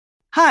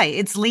Hi,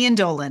 it's Lian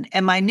Dolan,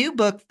 and my new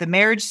book, The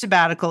Marriage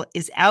Sabbatical,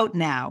 is out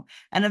now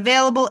and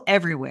available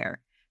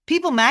everywhere.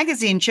 People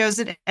magazine chose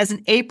it as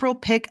an April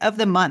pick of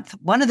the month,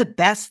 one of the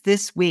best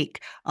this week.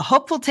 A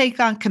hopeful take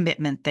on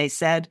commitment, they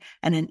said,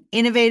 and an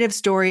innovative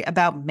story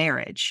about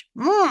marriage.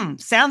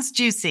 Sounds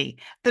juicy.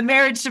 The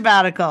Marriage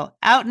Sabbatical,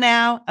 out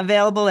now,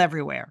 available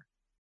everywhere.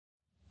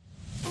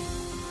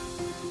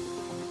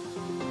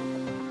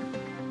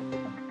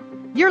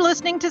 You're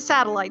listening to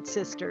Satellite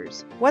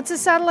Sisters. What's a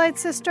satellite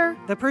sister?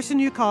 The person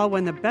you call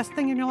when the best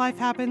thing in your life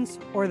happens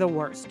or the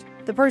worst.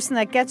 The person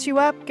that gets you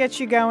up, gets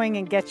you going,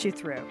 and gets you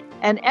through.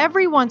 And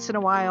every once in a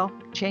while,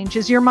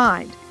 changes your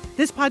mind.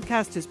 This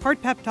podcast is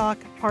part pep talk,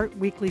 part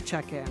weekly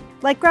check-in.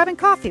 Like grabbing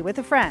coffee with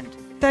a friend.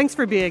 Thanks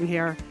for being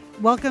here.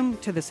 Welcome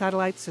to the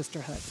Satellite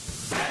Sisterhood.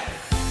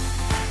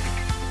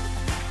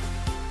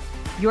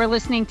 You're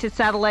listening to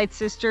Satellite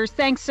Sisters.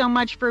 Thanks so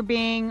much for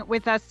being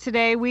with us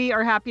today. We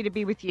are happy to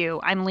be with you.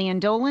 I'm Lian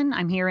Dolan.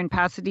 I'm here in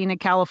Pasadena,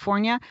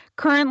 California,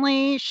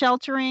 currently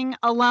sheltering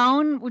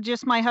alone with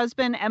just my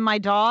husband and my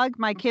dog.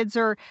 My kids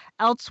are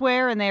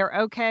elsewhere and they are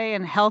okay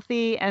and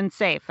healthy and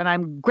safe, and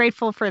I'm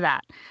grateful for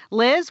that.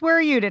 Liz, where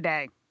are you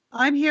today?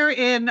 I'm here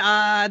in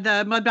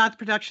the Mudbath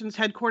Productions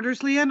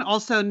headquarters, Lian,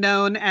 also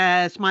known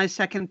as my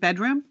second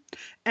bedroom.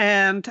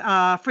 And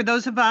for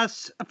those of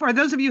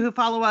you who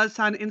follow us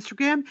on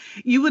Instagram,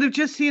 you would have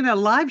just seen a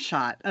live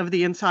shot of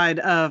the inside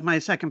of my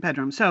second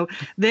bedroom. So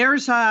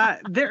there's a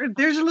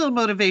little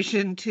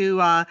motivation to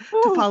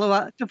follow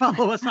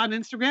us on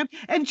Instagram.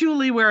 And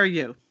Julie, where are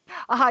you?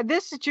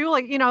 This is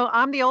Julie. You know,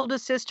 I'm the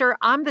oldest sister.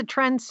 I'm the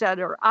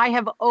trendsetter. I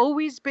have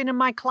always been in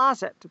my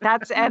closet.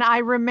 And I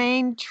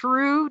remain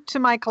true to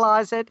my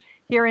closet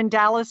here in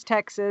Dallas,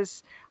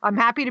 Texas. I'm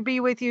happy to be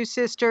with you,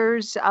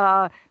 sisters,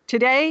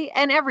 today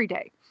and every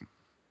day.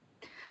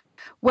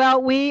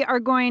 Well, we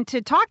are going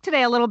to talk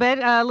today a little bit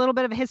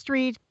of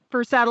history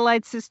for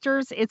Satellite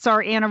Sisters. It's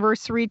our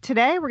anniversary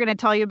today. We're going to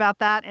tell you about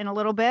that in a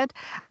little bit.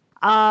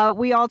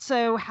 We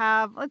also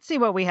have, let's see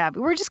what we have.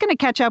 We're just going to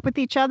catch up with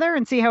each other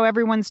and see how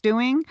everyone's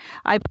doing.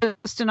 I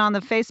posted on the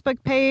Facebook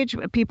page.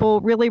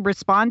 People really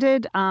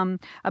responded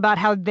about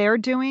how they're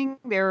doing.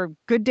 There are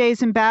good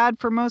days and bad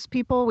for most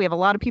people. We have a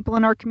lot of people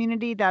in our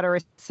community that are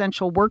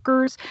essential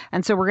workers.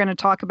 And so we're going to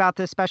talk about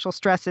the special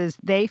stresses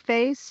they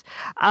face.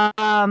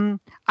 I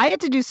had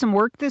to do some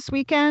work this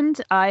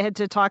weekend. I had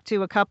to talk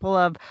to a couple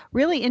of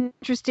really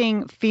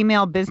interesting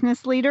female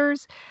business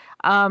leaders.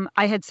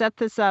 I had set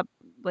this up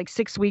like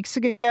 6 weeks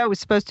ago. It was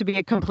supposed to be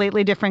a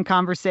completely different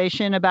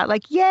conversation about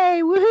like,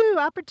 yay, woohoo,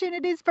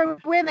 opportunities for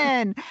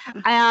women.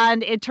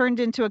 And it turned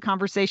into a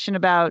conversation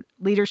about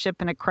leadership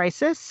in a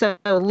crisis. So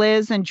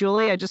Liz and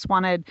Julie, I just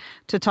wanted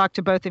to talk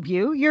to both of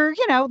you.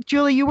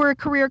 Julie, you were a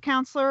career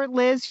counselor.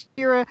 Liz,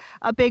 you're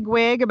a big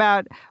wig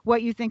about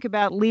what you think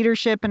about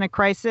leadership in a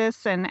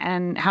crisis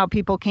and how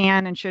people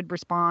can and should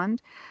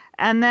respond.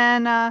 And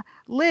then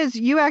Liz,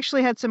 you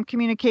actually had some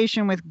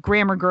communication with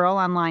Grammar Girl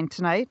online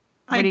tonight.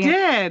 I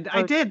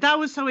did. That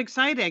was so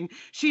exciting.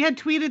 She had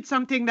tweeted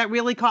something that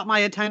really caught my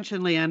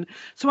attention, Lian.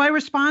 So I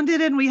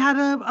responded and we had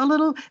a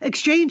little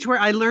exchange where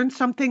I learned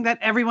something that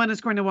everyone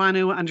is going to want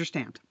to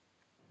understand.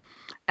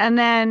 And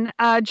then,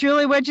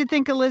 Julie, what'd you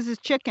think of Liz's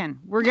chicken?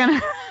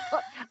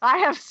 I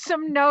have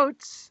some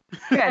notes.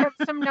 I have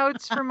some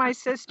notes for my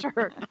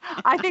sister.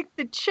 I think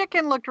the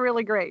chicken looked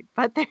really great,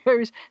 but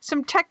there's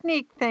some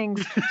technique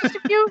things.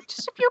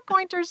 Just a few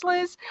pointers,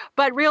 Liz.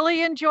 But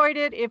really enjoyed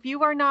it. If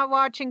you are not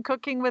watching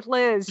Cooking with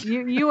Liz,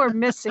 you are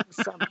missing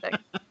something.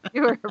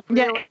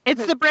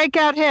 It's the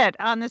breakout hit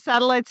on the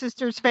Satellite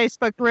Sisters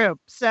Facebook group.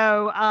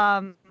 So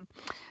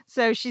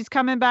she's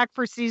coming back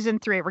for season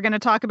 3. We're going to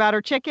talk about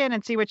her chicken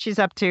and see what she's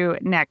up to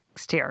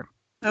next here.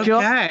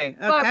 Okay.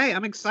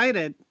 I'm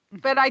excited.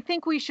 But I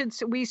think we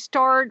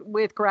start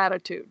with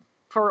gratitude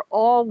for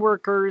all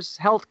workers,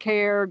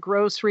 healthcare,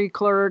 grocery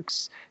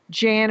clerks,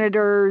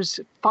 janitors,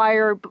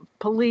 fire,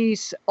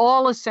 police,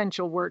 all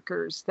essential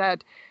workers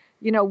that,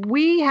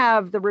 we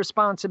have the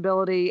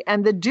responsibility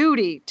and the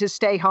duty to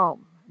stay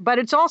home. But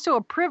it's also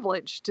a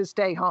privilege to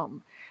stay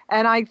home.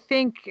 And I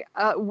think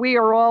we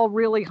are all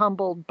really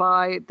humbled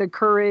by the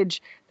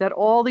courage that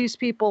all these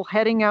people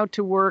heading out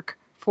to work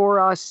for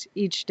us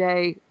each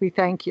day. We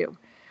thank you.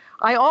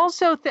 I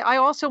also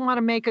want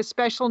to make a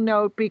special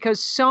note because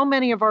so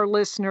many of our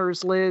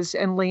listeners, Liz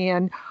and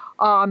Lian,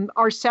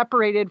 are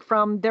separated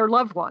from their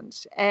loved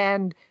ones.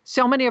 And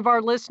so many of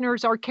our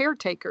listeners are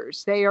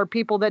caretakers. They are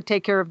people that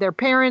take care of their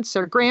parents,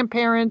 their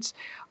grandparents,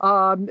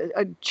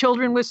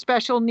 children with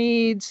special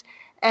needs.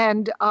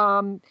 And,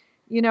 and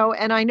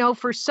I know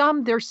for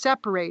some they're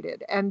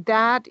separated, and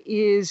that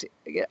is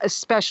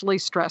especially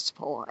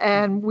stressful.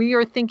 And we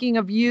are thinking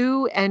of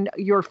you and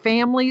your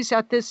families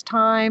at this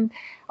time.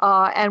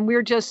 And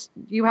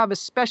you have a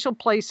special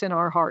place in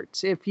our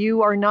hearts. If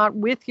you are not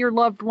with your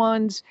loved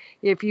ones,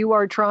 if you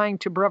are trying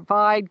to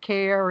provide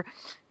care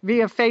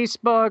via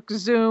Facebook,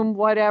 Zoom,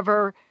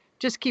 whatever,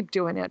 just keep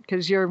doing it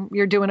because you're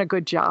doing a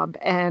good job.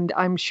 And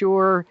I'm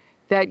sure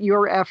that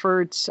your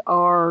efforts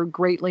are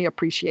greatly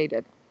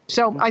appreciated.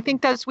 So I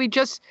think we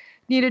just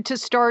needed to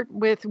start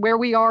with where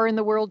we are in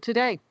the world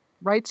today.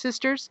 Right,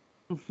 sisters?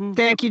 Mhm.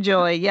 Thank you,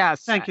 Julie.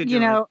 Yes. Thank you, You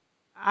Julie. know,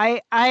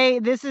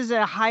 this is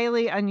a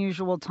highly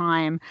unusual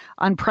time.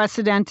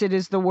 Unprecedented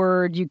is the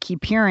word you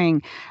keep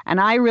hearing.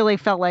 And I really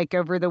felt like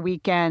over the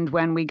weekend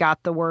when we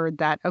got the word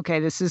that, okay,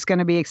 this is going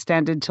to be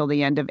extended till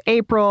the end of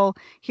April.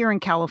 Here in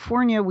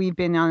California, we've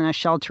been on a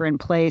shelter in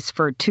place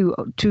for two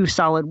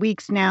solid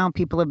weeks now.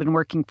 People have been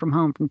working from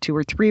home from 2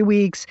 or 3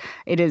 weeks.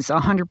 It has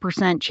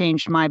 100%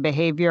 changed my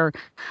behavior.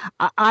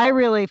 I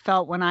really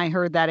felt when I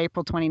heard that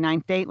April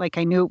 29th date, like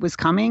I knew it was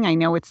coming. I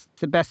know it's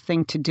the best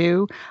thing to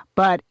do,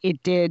 but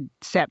it did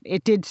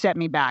set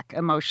me back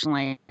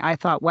emotionally. I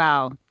thought,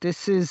 wow,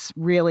 this is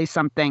really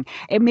something.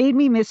 It made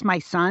me miss my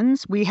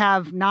sons.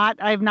 I've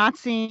not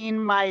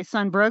seen my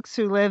son Brooks,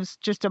 who lives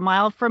just a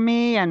mile from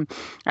me, and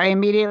I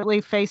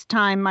immediately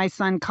FaceTime my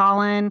son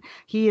Colin.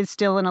 He is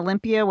still in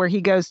Olympia where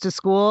he goes to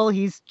school.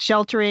 He's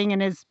sheltering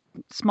in his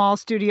small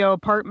studio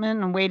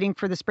apartment and waiting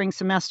for the spring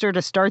semester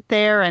to start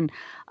there. And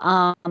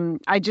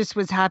I just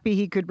was happy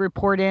he could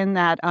report in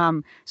that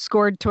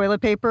scored toilet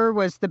paper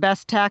was the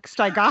best text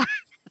I got.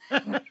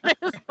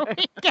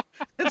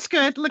 It's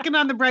good. Looking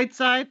on the bright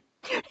side.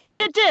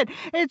 It did.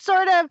 It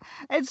sort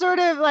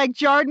of like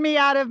jarred me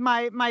out of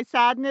my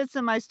sadness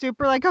and my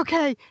stupor. Like,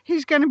 okay,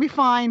 he's going to be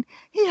fine.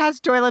 He has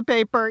toilet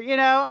paper.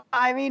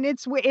 I mean,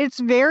 it's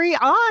very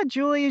odd,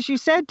 Julie, as you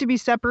said, to be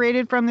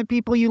separated from the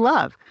people you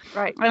love.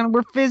 Right. And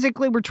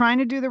we're trying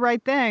to do the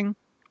right thing.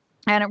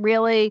 And it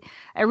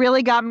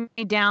really got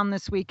me down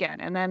this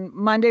weekend. And then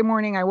Monday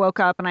morning, I woke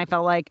up and I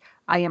felt like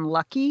I am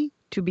lucky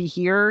to be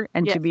here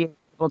and to be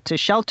able to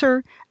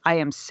shelter. I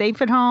am safe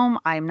at home.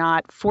 I'm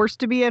not forced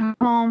to be at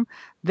home.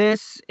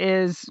 This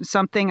is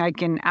something I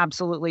can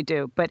absolutely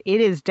do. But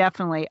it is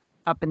definitely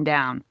up and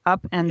down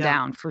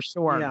for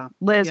sure. Yeah.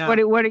 Liz, Yeah.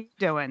 what are you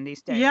doing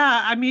these days?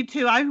 Yeah, me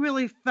too. I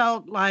really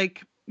felt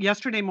like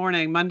Monday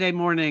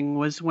morning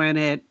was when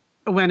it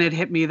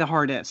hit me the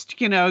hardest,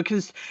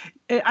 because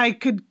I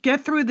could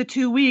get through the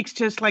 2 weeks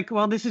just like,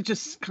 well, this is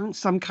just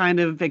some kind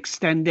of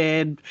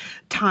extended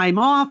time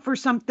off or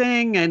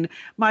something. And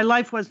my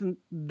life wasn't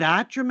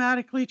that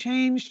dramatically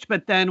changed.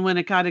 But then when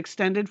it got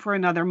extended for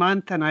another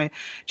month and I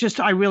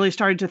really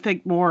started to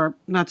think more,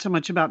 not so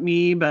much about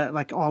me, but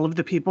like all of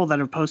the people that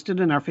have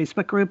posted in our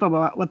Facebook group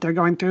about what they're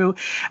going through,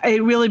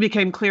 it really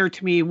became clear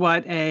to me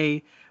what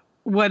a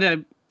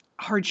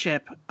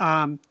hardship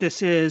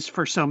this is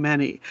for so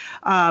many.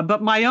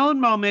 But my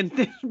own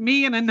moment,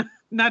 me in a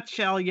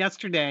nutshell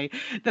yesterday,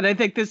 that I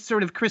think this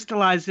sort of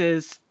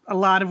crystallizes a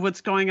lot of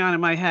what's going on in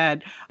my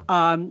head.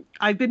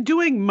 I've been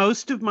doing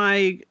most of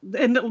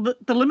the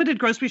limited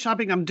grocery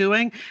shopping I'm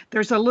doing.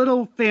 There's a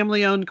little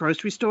family-owned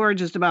grocery store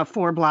just about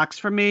 4 blocks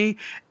from me.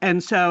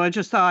 And so I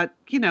just thought,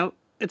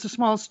 it's a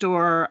small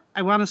store.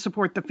 I want to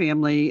support the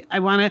family. I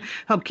want to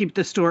help keep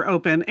the store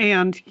open.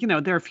 And,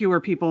 there are fewer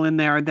people in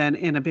there than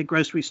in a big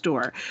grocery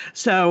store.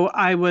 So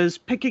I was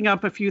picking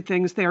up a few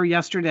things there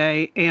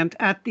yesterday. And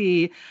at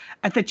the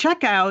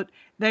checkout,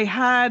 they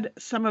had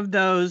some of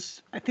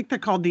those, I think they're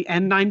called the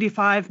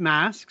N95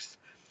 masks.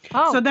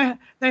 Oh. So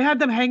they had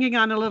them hanging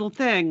on a little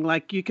thing,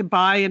 like you could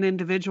buy an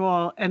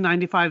individual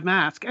N95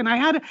 mask. And I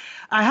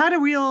had a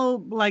real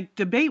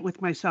debate with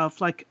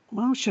myself, like,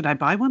 well, should I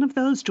buy one of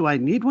those? Do I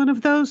need one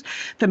of those?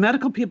 The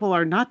medical people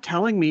are not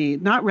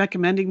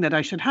recommending that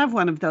I should have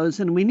one of those.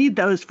 And we need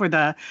those for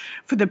the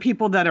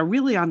people that are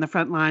really on the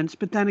front lines.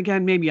 But then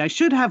again, maybe I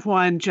should have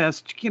one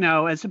just,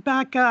 as a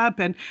backup.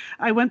 And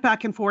I went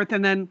back and forth.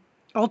 And then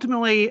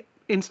ultimately,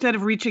 instead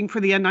of reaching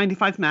for the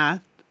N95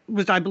 mask,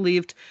 which I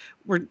believed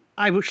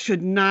I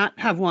should not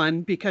have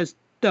one because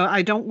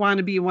I don't want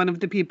to be one of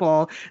the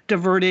people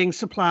diverting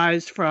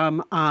supplies from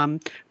the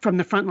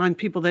frontline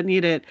people that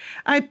need it.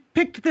 I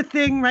picked the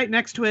thing right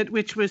next to it,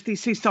 which was the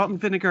sea salt and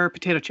vinegar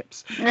potato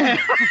chips. Way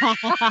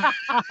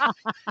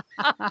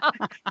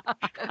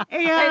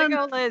to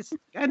go, Liz.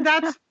 And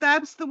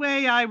that's the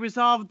way I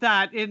resolved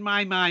that in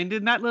my mind.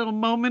 In that little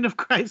moment of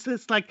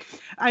crisis,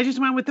 I just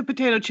went with the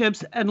potato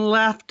chips and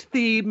left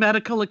the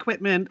medical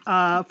equipment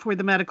for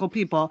the medical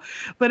people.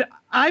 But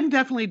I'm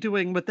definitely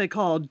doing what they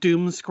call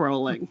doom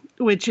scrolling,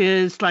 which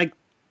is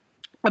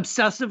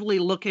obsessively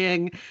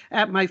looking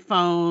at my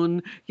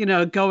phone,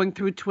 going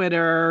through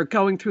Twitter,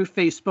 going through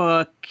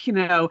Facebook,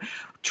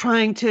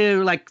 trying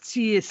to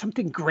see, is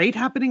something great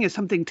happening? Is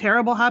something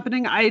terrible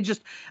happening? I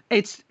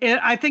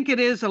think it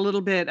is a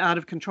little bit out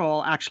of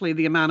control, actually,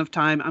 the amount of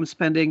time I'm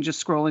spending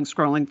just scrolling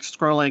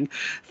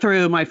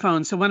through my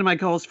phone. So one of my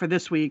goals for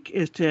this week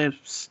is to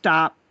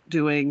stop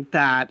doing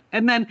that.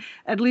 And then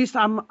at least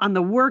I'm on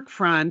the work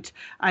front.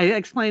 I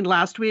explained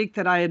last week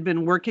that I had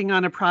been working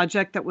on a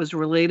project that was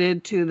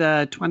related to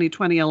the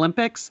 2020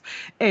 Olympics.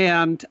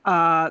 And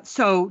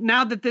so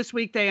now that this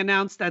week they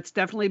announced that's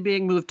definitely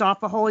being moved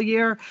off a whole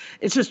year,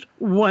 it's just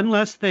one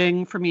less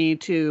thing for me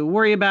to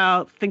worry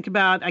about, think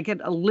about. I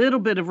get a little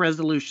bit of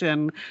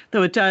resolution,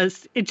 though it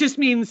just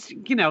means,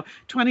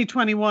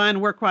 2021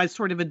 work-wise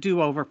sort of a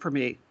do-over for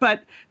me.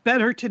 But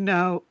better to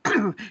know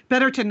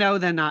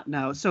than not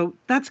know. So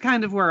that's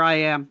kind of where I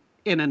am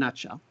in a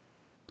nutshell.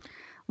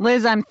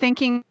 Liz, I'm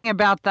thinking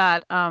about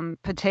that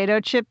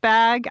potato chip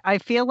bag. I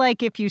feel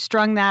like if you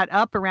strung that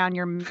up around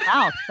your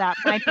mouth, that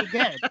might be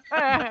good.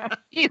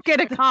 You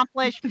could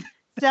accomplish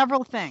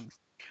several things.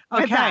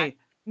 Okay.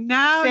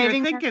 Now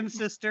Saving you're thinking,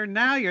 sister.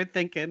 Now you're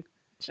thinking.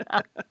 So,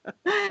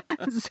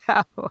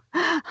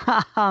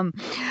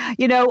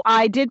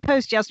 I did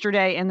post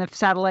yesterday in the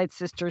Satellite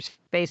Sisters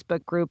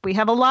Facebook group. We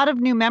have a lot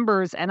of new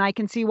members, and I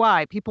can see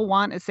why. People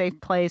want a safe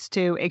place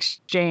to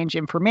exchange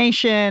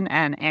information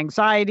and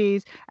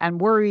anxieties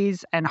and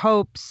worries and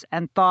hopes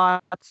and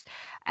thoughts.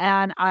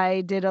 And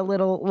I did a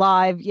little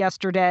live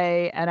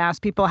yesterday and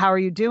asked people, how are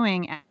you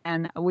doing?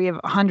 And we have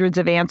hundreds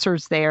of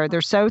answers there.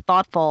 They're so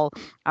thoughtful.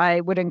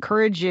 I would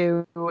encourage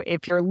you,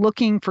 if you're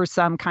looking for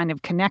some kind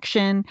of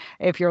connection,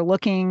 if you're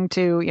looking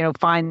to,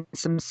 find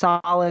some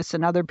solace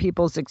in other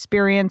people's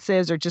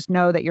experiences, or just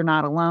know that you're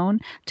not alone,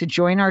 to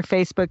join our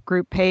Facebook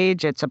group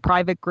page. It's a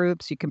private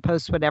group, so you can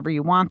post whatever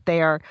you want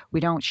there. We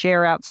don't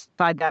share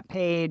outside that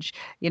page,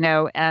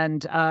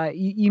 and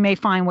you may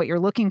find what you're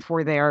looking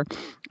for there.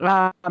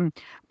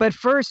 But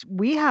first,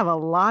 we have a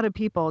lot of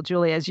people,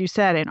 Julie, as you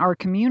said, in our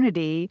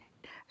community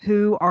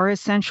who are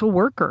essential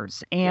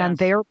workers, and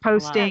they're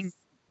posting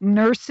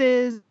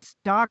nurses,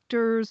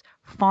 doctors,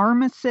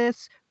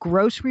 pharmacists,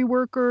 grocery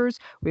workers.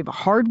 We have a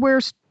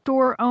hardware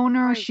store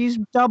owner. Right. She's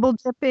double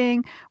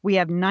dipping. We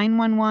have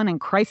 911 and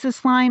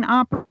crisis line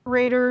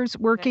operators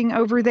working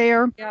over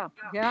there.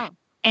 Yeah.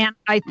 And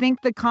I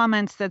think the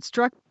comments that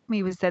struck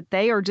me was that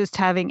they are just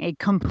having a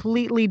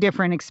completely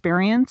different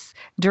experience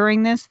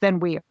during this than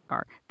we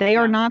are. They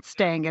are not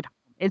staying at home.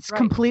 It's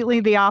completely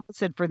the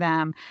opposite for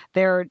them.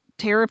 They're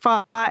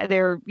terrified.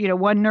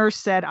 One nurse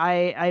said,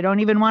 I don't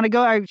even want to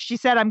go. She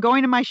said, I'm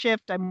going to my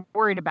shift. I'm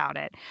worried about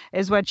it,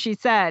 is what she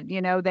said.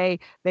 They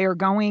are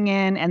going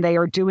in and they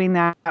are doing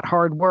that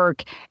hard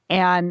work.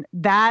 And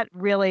that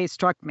really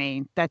struck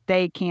me, that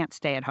they can't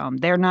stay at home.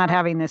 They're not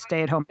having this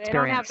stay at home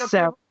experience.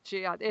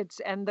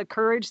 And the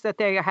courage that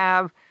they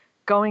have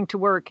going to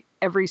work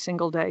every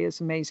single day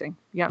is amazing.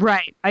 Yeah.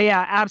 Right.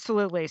 Yeah,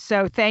 absolutely.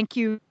 So thank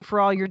you for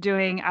all you're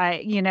doing.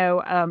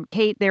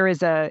 Kate, there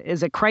is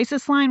a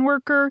crisis line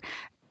worker,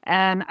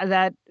 and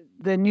that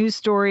the news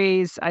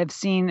stories I've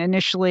seen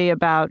initially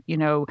about,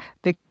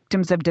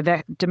 victims of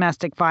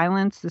domestic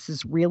violence, this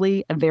is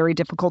really a very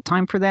difficult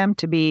time for them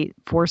to be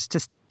forced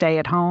to stay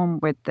at home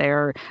with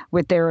their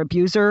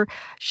abuser.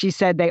 She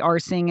said they are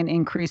seeing an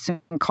increase in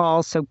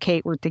calls. So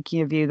Kate, we're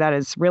thinking of you. That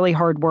is really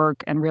hard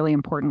work and really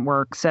important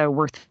work. So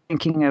we're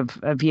thinking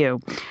of you.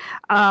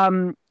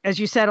 As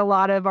you said, a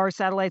lot of our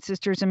satellite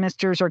sisters and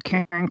misters are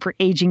caring for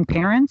aging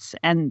parents,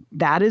 and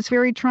that is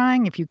very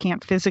trying if you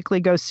can't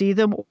physically go see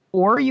them,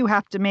 or you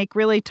have to make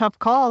really tough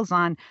calls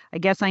on, I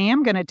guess I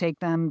am going to take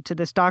them to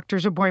this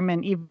doctor's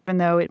appointment, even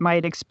though it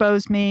might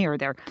expose me, or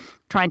they're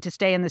trying to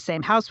stay in the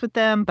same house with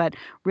them, but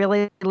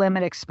really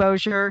limit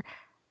exposure.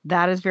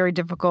 That is very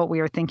difficult. We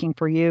are thinking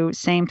for you.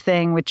 Same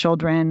thing with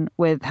children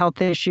with health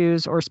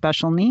issues or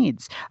special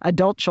needs,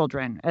 adult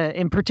children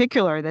in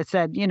particular, that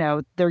said,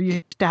 they're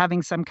used to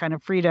having some kind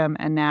of freedom,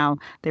 and now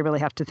they really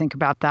have to think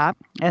about that.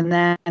 And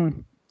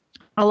then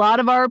a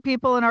lot of our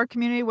people in our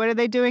community, what are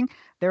they doing?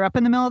 They're up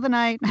in the middle of the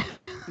night.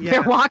 Yeah.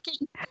 They're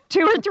walking 2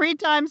 or 3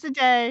 times a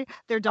day.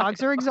 Their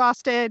dogs are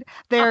exhausted.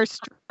 They're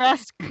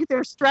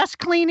stress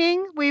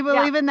cleaning. We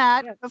believe in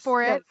that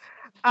before it.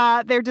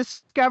 They're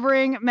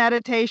discovering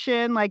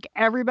meditation. Like,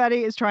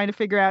 everybody is trying to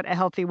figure out a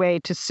healthy way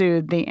to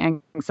soothe the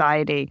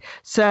anxiety.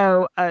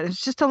 So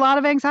it's just a lot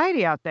of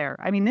anxiety out there.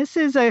 I mean, this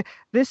is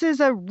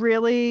a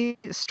really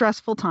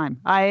stressful time.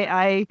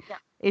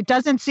 It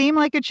doesn't seem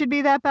like it should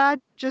be that bad,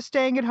 just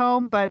staying at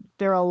home, but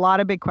there are a lot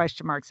of big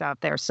question marks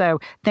out there. So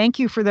thank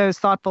you for those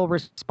thoughtful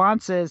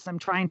responses. I'm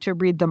trying to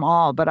read them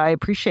all, but I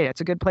appreciate it.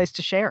 It's a good place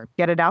to share.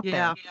 Get it out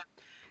there.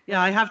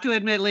 Yeah, I have to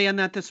admit, Leanne,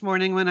 that this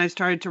morning when I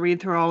started to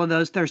read through all of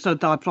those, they're so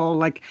thoughtful.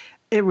 Like,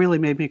 it really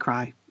made me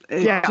cry.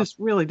 It just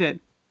really did.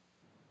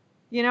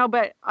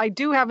 But I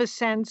do have a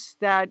sense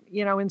that,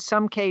 in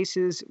some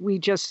cases,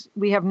 we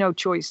have no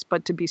choice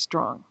but to be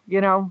strong.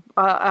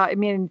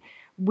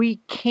 We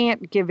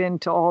can't give in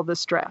to all the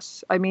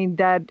stress. I mean,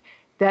 that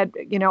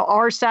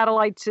our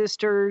satellite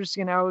sisters,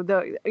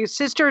 the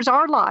sisters,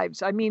 our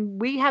lives. I mean,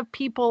 we have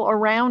people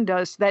around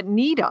us that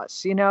need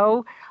us,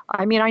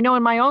 I mean, I know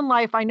in my own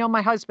life, I know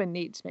my husband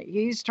needs me.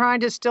 He's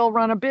trying to still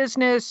run a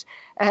business,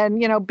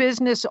 and,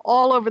 business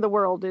all over the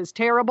world is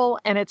terrible,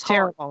 and it's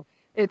terrible.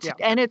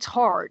 And it's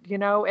hard,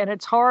 and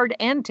it's hard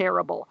and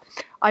terrible.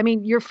 I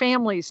mean, your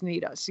families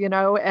need us,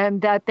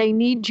 and that they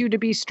need you to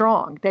be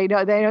strong. They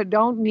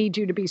don't need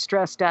you to be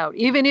stressed out,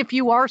 even if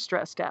you are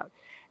stressed out.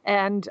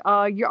 And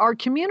our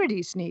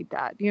communities need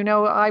that.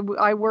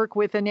 I work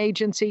with an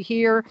agency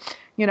here.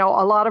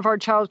 A lot of our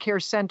child care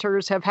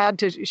centers have had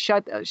to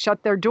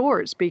shut their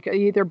doors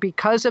either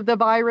because of the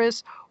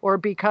virus or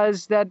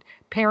because that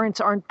parents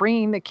aren't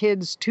bringing the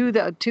kids to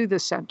the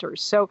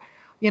centers. So,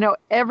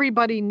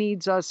 everybody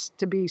needs us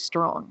to be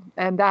strong,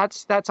 and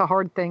that's a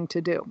hard thing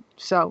to do.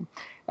 So,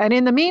 and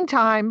in the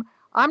meantime,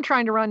 I'm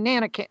trying to run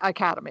Nan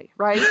Academy,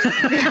 right?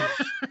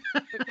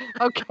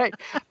 Okay.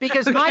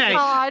 Because my Okay.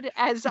 pod,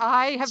 as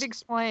I have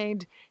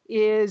explained,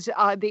 is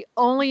the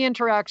only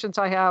interactions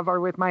I have are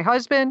with my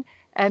husband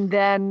and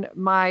then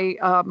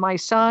my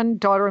son,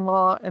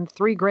 daughter-in-law, and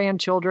 3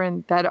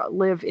 grandchildren that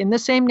live in the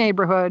same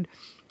neighborhood.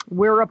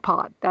 We're a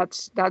pod.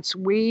 That's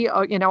we.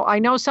 I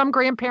know some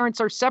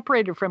grandparents are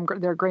separated from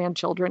their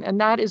grandchildren, and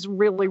that is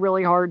really,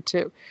 really hard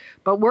too.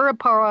 But we're a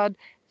pod,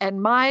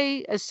 and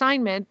my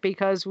assignment,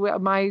 because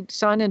my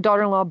son and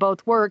daughter-in-law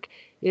both work,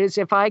 is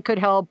if I could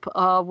help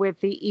with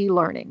the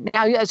e-learning.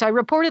 Now, as I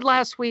reported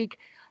last week,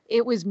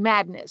 it was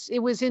madness. It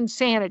was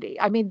insanity.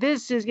 I mean,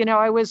 this is,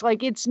 I was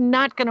like, it's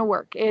not going to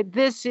work.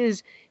 This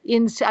is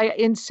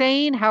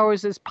insane. How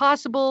is this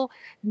possible?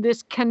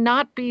 This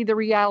cannot be the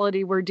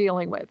reality we're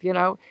dealing with,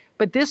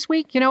 But this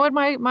week, you know what?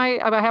 I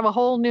have a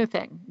whole new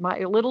thing. My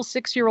little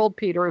 6-year-old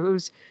Peter,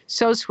 who's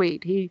so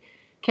sweet, he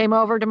came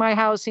over to my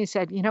house and he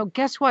said,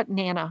 guess what,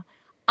 Nana?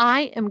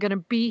 I am going to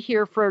be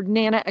here for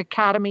Nana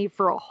Academy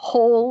for a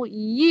whole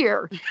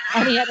year.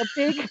 And he had a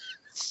big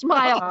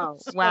smile. Oh,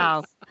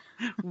 wow.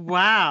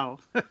 Wow.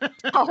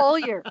 A whole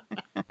year.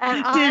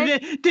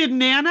 And did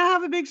Nana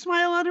have a big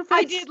smile on her face?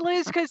 I did,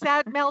 Liz, because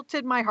that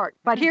melted my heart.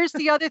 But here's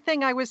the other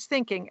thing I was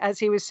thinking as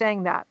he was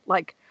saying that.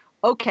 Like,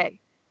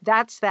 okay,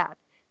 that's that.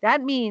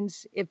 That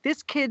means if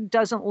this kid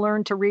doesn't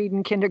learn to read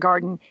in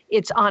kindergarten,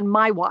 it's on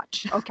my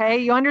watch. Okay,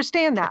 you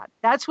understand that?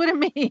 That's what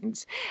it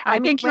means. I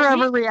think you're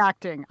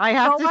overreacting. I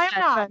have to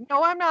say.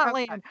 No, I'm not,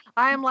 Lian.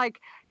 I am like,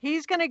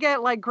 he's going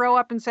to grow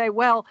up and say,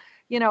 well,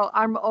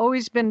 I'm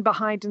always been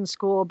behind in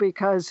school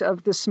because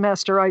of the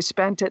semester I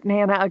spent at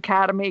Nana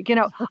Academy.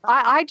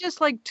 I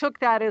just took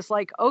that as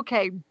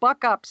okay,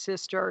 buck up,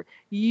 sister.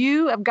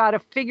 You have got to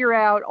figure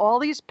out all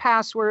these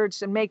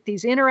passwords and make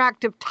these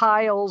interactive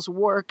tiles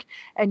work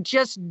and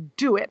just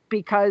do it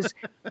because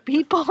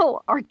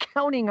people are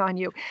counting on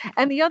you.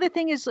 And the other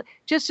thing is,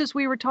 just as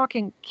we were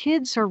talking,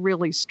 kids are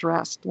really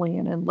stressed,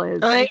 Lian and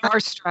Liz. They are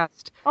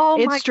stressed. Oh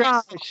it's my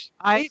stressful. gosh.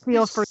 I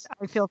feel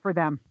for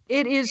them.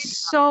 It is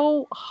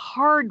so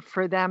hard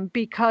for them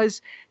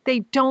because they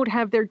don't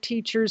have their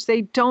teachers.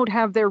 They don't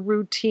have their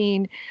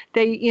routine.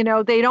 They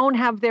don't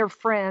have their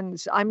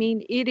friends. I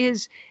mean, it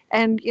is,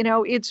 and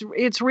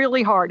it's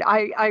really hard.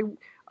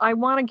 I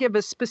want to give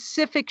a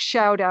specific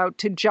shout out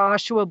to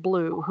Joshua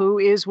Blue, who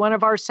is one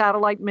of our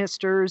satellite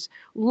misters,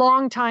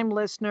 longtime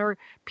listener.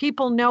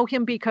 People know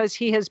him because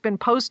he has been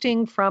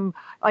posting in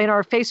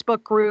our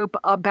Facebook group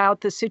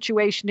about the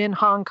situation in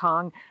Hong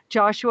Kong.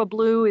 Joshua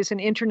Blue is an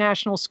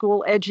international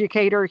school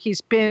educator.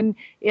 He's been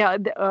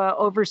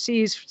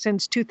overseas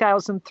since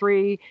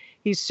 2003.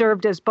 He's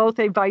served as both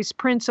a vice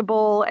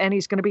principal and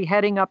he's going to be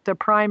heading up the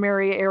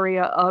primary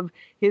area of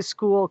his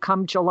school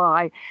come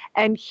July.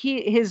 And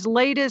his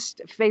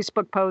latest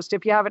Facebook post,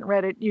 if you haven't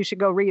read it, you should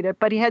go read it.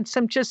 But he had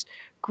some just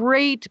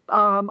great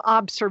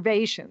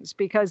observations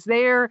because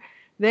they're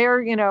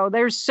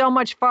so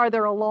much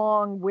farther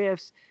along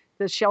with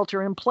the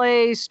shelter in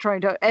place,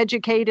 trying to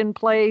educate in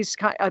place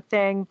kind of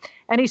thing.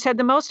 And he said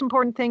the most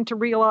important thing to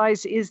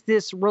realize is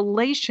this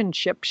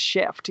relationship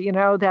shift,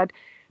 that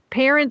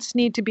parents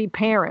need to be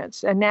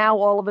parents, and now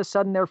all of a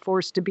sudden they're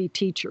forced to be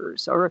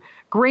teachers, or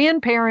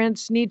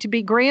grandparents need to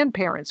be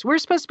grandparents. We're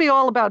supposed to be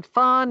all about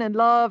fun and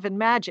love and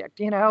magic,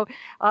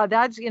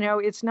 that's,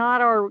 it's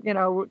not our,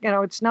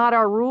 it's not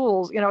our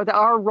rules,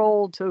 our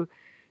role to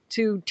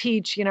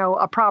teach,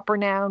 a proper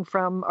noun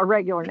from a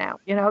regular noun,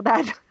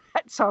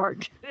 that's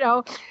hard,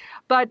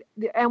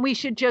 and we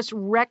should just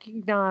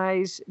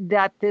recognize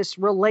that this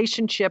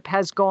relationship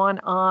has gone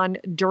on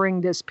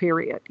during this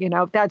period.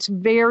 That's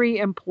very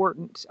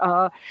important.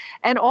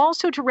 And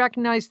also to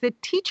recognize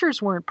that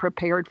teachers weren't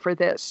prepared for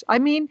this. I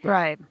mean,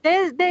 right.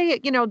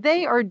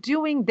 They are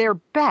doing their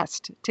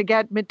best to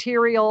get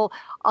material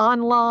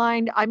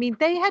online. I mean,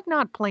 they had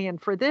not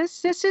planned for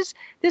this. This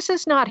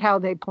is not how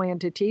they plan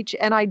to teach.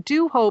 And I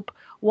do hope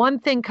one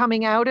thing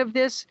coming out of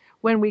this,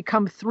 when we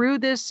come through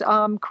this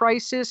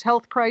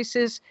health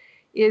crisis,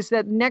 is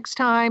that next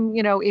time,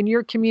 in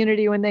your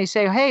community, when they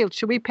say, hey,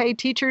 should we pay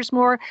teachers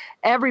more?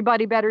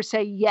 Everybody better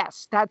say,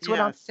 yes, that's what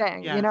I'm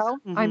saying, yes.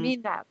 Mm-hmm. I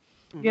mean that,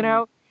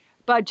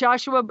 But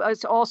Joshua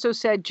has also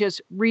said,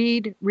 just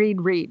read.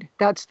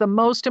 That's the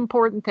most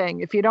important thing.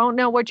 If you don't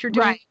know what you're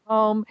doing at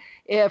home,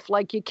 if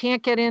you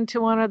can't get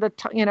into one of the,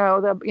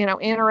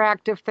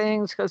 interactive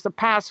things because the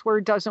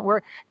password doesn't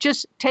work,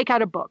 just take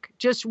out a book,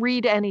 just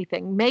read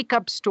anything, make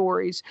up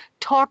stories,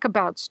 talk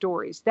about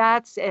stories.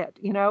 That's it,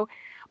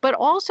 But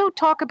also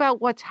talk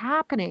about what's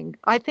happening.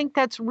 I think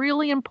that's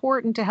really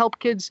important to help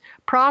kids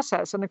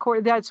process. And of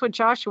course, that's what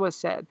Joshua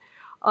said.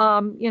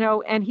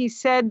 And he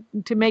said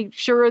to make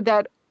sure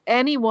that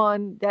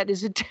anyone that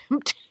is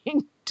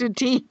attempting to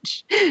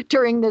teach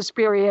during this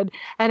period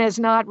and is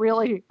not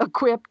really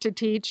equipped to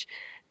teach,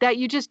 that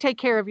you just take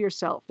care of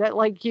yourself. That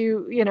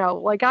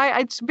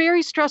it's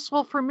very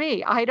stressful for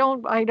me. I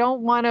don't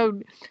want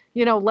to,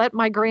 let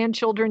my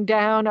grandchildren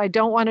down. I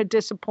don't want to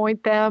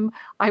disappoint them.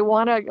 I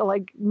want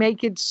to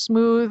make it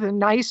smooth and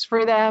nice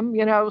for them,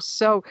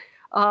 so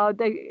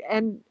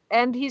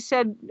and he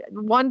said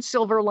one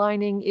silver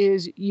lining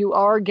is you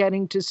are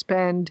getting to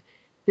spend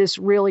this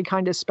really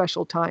kind of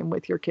special time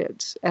with your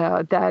kids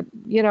that,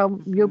 you know,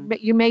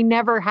 you may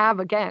never have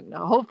again,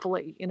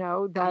 hopefully, you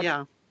know, that.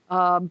 Yeah.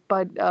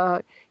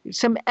 But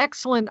some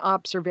excellent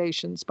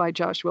observations by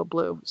Joshua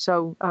Blue.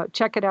 So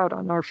check it out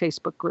on our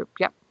Facebook group.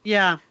 Yep.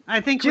 Yeah.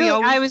 I think Julie, we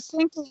always... I was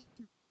thinking.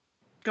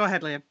 Go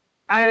ahead, Leah.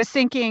 I was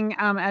thinking,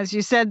 as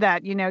you said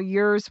that, you know,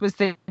 yours was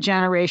the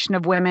generation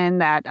of women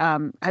that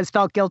has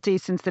felt guilty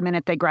since the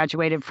minute they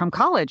graduated from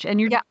college.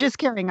 And you're just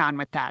carrying on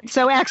with that.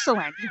 So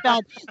excellent. You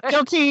felt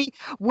guilty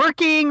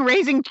working,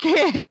 raising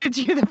kids.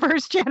 You're the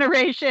first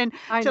generation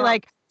to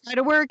like try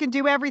to work and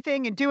do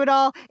everything and do it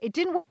all. It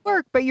didn't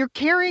work, but you're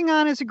carrying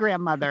on as a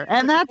grandmother.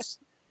 And that's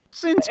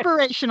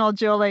inspirational,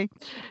 Julie.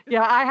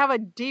 Yeah, I have a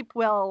deep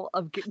well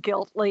of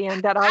guilt,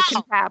 Leanne, that I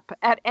can tap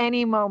at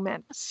any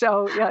moment.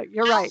 So yeah,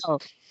 you're right.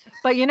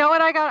 But you know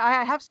what I got?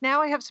 I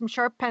have some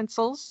sharp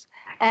pencils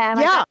and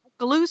I got a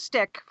glue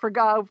stick for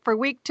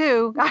week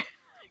 2. I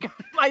got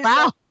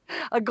myself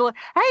a glue.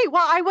 Hey,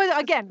 well, I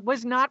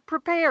was not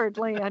prepared,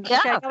 Leanne. Yeah.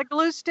 Okay, I got a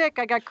glue stick.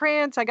 I got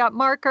crayons. I got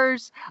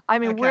markers. I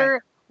mean,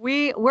 we're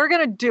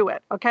gonna do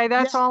it. Okay,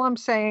 that's all I'm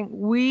saying.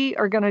 We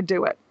are gonna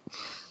do it.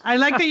 I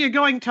like that you're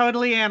going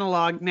totally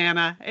analog,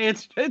 Nana.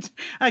 It's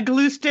a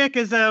glue stick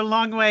is a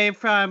long way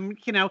from,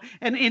 you know,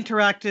 an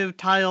interactive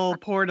tile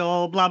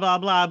portal, blah, blah,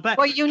 blah. But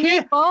well, you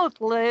need both,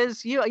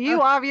 Liz.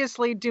 You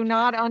obviously do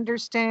not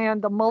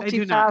understand the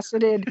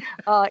multifaceted,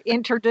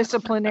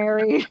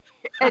 interdisciplinary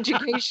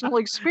educational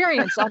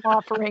experience I'm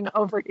offering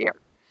over here.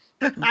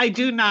 I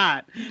do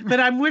not,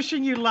 but I'm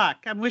wishing you luck.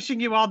 I'm wishing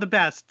you all the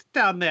best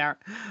down there.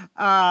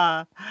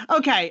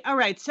 Okay. All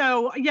right.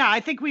 So yeah,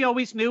 I think we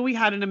always knew we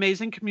had an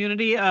amazing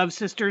community of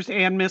sisters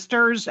and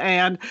misters.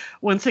 And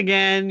once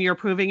again, you're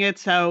proving it.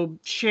 So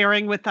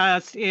sharing with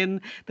us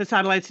in the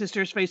Satellite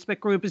Sisters Facebook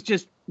group is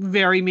just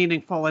very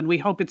meaningful, and we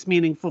hope it's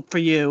meaningful for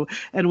you,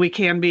 and we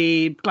can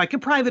be like a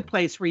private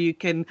place where you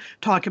can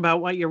talk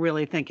about what you're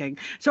really thinking.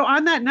 So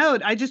on that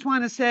note, I just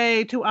want to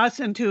say to us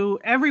and to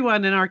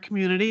everyone in our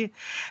community,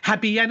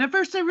 happy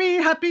anniversary.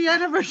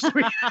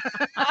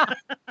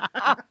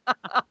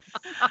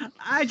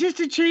 Just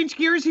to change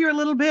gears here a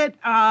little bit,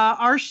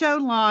 our show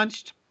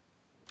launched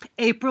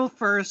April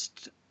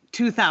 1st,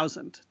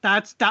 2000.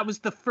 That was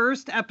the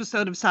first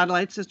episode of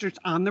Satellite Sisters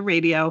on the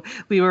radio.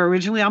 We were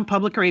originally on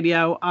public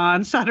radio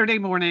on Saturday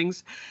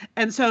mornings.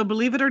 And so,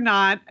 believe it or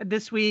not,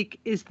 this week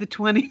is the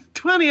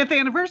 20th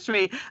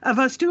anniversary of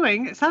us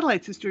doing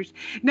Satellite Sisters.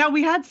 Now,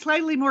 we had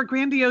slightly more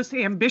grandiose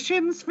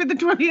ambitions for the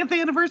 20th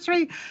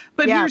anniversary,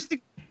 but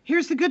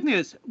here's the good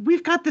news.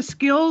 We've got the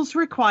skills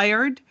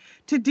required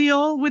to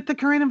deal with the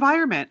current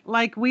environment.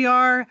 Like, we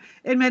are,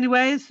 in many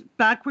ways,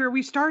 back where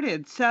we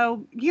started.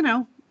 So, you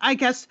know, I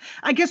guess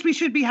we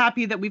should be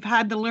happy that we've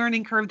had the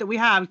learning curve that we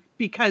have,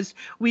 because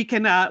we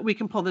can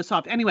pull this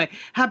off. Anyway,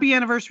 happy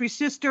anniversary,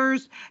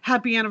 sisters.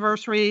 Happy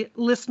anniversary,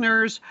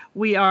 listeners.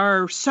 We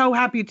are so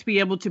happy to be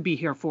able to be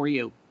here for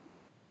you.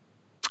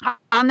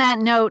 On that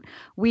note,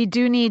 we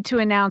do need to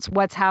announce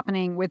what's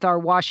happening with our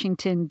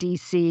Washington,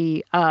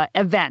 D.C.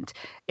 Event.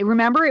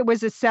 Remember, it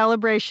was a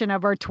celebration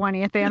of our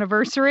 20th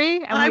anniversary.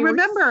 And I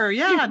remember.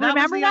 Yeah, that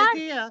was the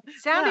idea.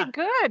 Sounded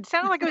good.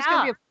 Sounded like it was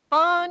going to be a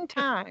fun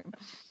time.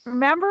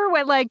 Remember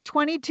what, like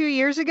 22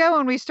 years ago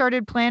when we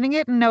started planning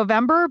it in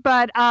November?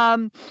 But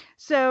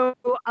so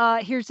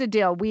here's the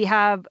deal. We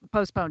have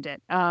postponed it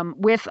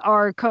with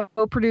our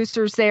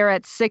co-producers there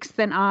at 6th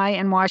and I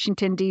in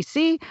Washington,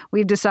 D.C.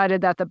 We've decided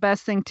that the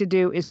best thing to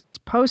do is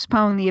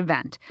postpone the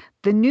event.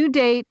 The new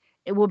date,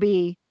 it will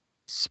be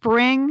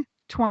spring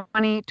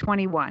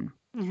 2021.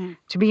 Mm-hmm.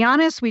 To be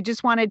honest, we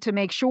just wanted to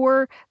make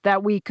sure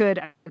that we could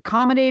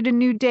accommodate a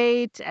new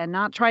date and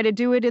not try to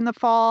do it in the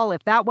fall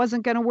if that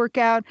wasn't going to work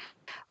out.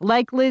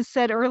 Like Liz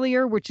said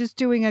earlier, we're just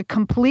doing a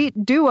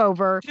complete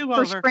do-over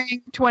for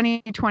spring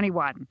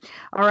 2021.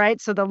 All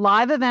right. So the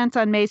live event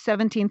on May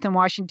 17th in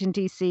Washington,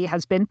 D.C.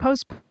 has been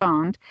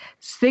postponed.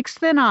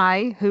 6th and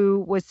I,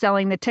 who was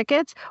selling the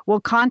tickets,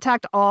 will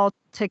contact all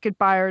ticket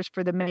buyers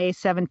for the May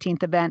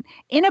 17th event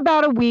in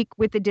about a week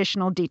with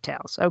additional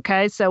details.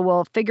 Okay. So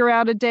we'll figure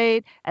out a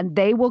date and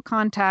they will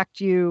contact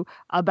you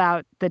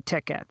about the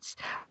tickets.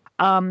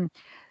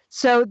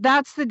 So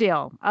that's the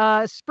deal.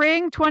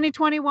 Spring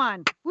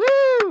 2021. Woo!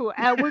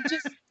 We're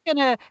just going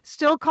to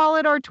still call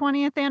it our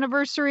 20th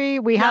anniversary.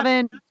 We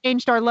haven't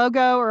changed our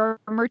logo or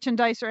our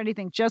merchandise or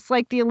anything. Just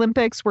like the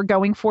Olympics, we're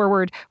going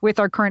forward with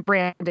our current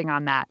branding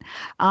on that.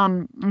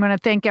 I'm going to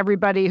thank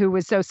everybody who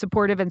was so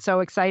supportive and so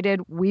excited.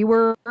 We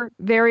were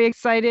very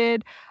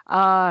excited,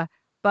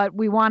 but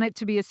we want it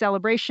to be a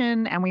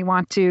celebration, and we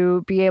want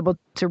to be able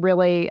to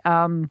really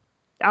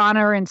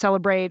honor and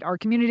celebrate our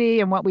community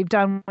and what we've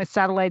done with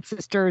Satellite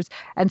Sisters.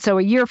 And so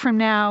a year from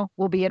now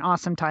will be an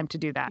awesome time to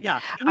do that. Yeah.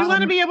 We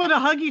want to be able to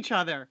hug each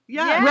other.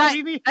 Yeah.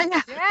 Right.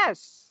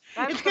 Yes.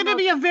 It's going to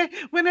be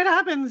when it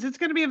happens, it's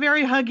going to be a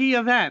very huggy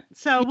event.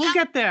 So we'll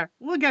get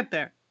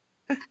there.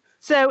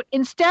 So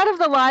instead of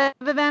the live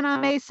event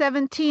on May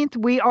 17th,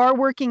 we are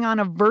working on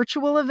a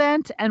virtual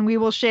event, and we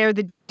will share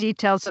the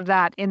details of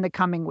that in the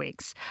coming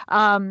weeks.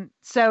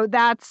 So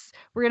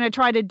we're going to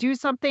try to do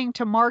something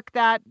to mark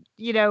that,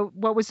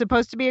 what was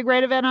supposed to be a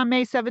great event on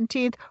May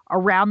 17th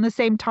around the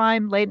same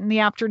time, late in the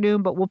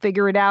afternoon, but we'll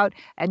figure it out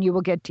and you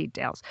will get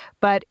details.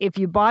 But if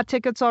you bought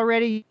tickets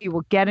already, you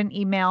will get an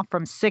email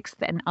from 6th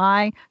and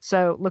I.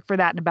 So look for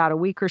that in about a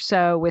week or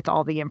so with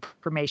all the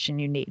information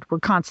you need.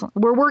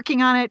 We're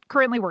working on it,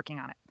 currently working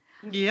on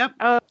it. Yep.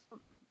 All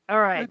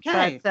right.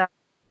 Okay. But,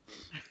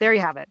 there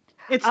you have it.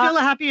 It's still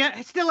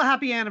a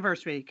happy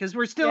anniversary because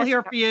we're still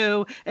here for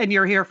you and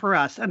you're here for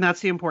us. And that's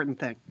the important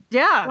thing.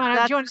 Yeah. Do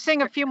you want to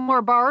sing a few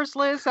more bars,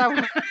 Liz?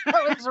 That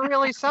was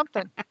really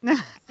something.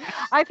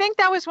 I think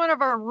that was one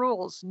of our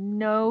rules.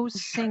 No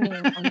singing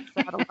on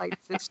Satellite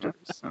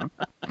Sisters.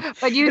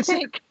 But you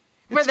think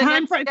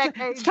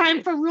it's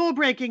time for rule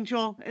breaking,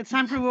 Jewel. It's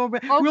time for rule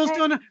breaking.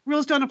 Okay.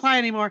 Rules don't apply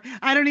anymore.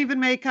 I don't even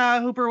make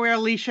Hooper wear a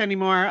leash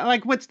anymore.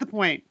 Like, what's the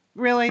point?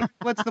 Really?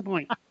 What's the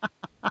point?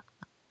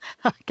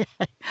 Okay.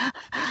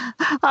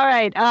 All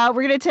right.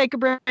 We're going to take a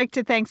break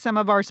to thank some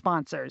of our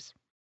sponsors.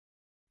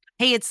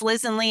 Hey, it's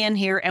Liz and Leanne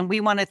here, and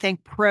we want to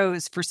thank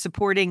Prose for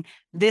supporting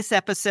this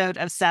episode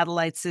of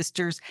Satellite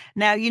Sisters.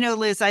 Now,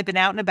 Liz, I've been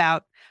out and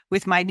about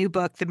with my new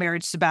book, The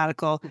Marriage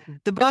Sabbatical. Mm-hmm.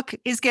 The book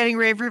is getting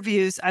rave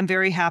reviews. I'm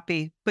very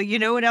happy. But you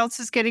know what else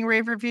is getting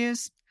rave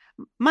reviews?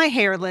 My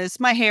hair, Liz.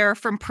 My hair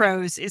from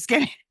Prose is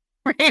getting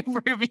rave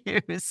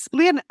reviews.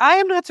 Leanne, I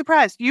am not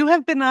surprised. You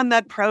have been on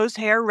that Prose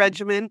hair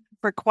regimen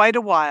for quite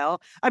a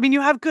while. I mean,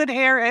 you have good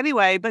hair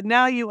anyway, but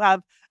now you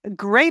have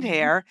great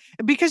hair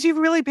because you've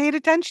really paid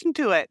attention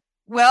to it.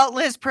 Well,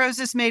 Liz, Prose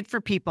is made for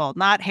people,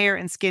 not hair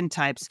and skin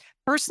types.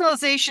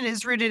 Personalization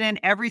is rooted in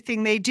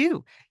everything they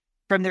do,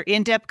 from their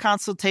in-depth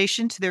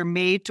consultation to their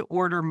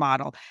made-to-order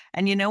model.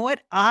 And you know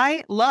what?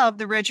 I love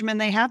the regimen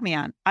they have me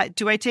on.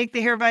 Do I take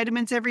the hair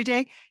vitamins every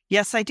day?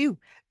 Yes, I do.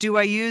 Do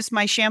I use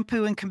my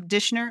shampoo and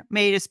conditioner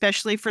made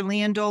especially for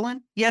Leanne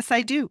Dolan? Yes,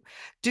 I do.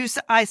 Do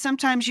I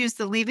sometimes use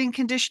the leave-in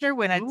conditioner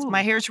when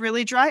my hair's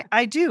really dry?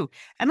 I do.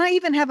 And I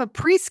even have a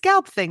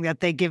pre-scalp thing that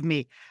they give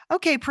me.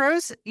 Okay,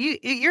 Prose,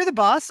 you're the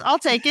boss. I'll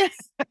take it.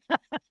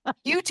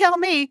 You tell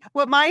me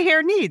what my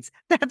hair needs.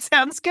 That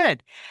sounds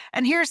good.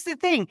 And here's the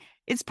thing.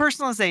 It's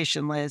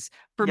personalization, Liz.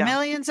 For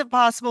millions of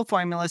possible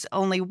formulas,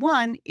 only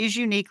one is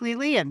uniquely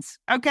Leanne's.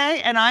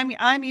 Okay? And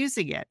I'm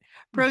using it.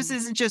 Prose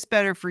isn't just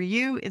better for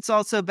you, it's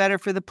also better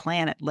for the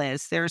planet,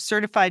 Liz. They're a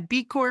certified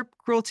B Corp,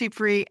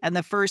 cruelty-free, and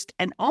the first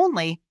and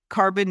only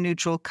carbon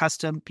neutral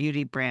custom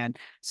beauty brand.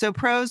 So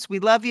Prose, we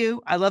love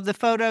you. I love the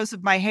photos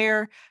of my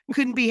hair.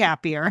 Couldn't be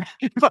happier.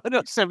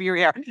 Photos of your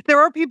hair. There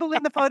are people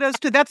in the photos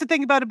too. That's the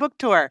thing about a book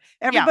tour.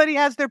 Everybody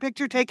has their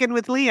picture taken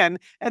with Leanne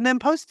and then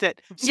post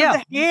it. So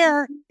the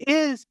hair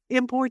is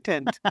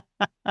important.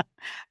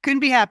 Couldn't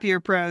be happier,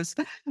 Prose.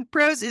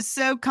 Prose is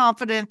so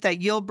confident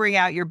that you'll bring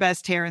out your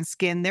best hair and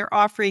skin. They're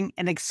offering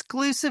an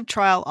exclusive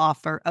trial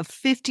offer of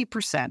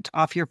 50%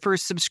 off your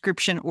first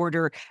subscription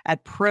order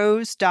at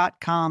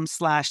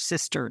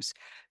prose.com/sisters.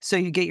 So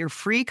you get your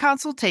free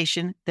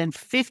consultation, then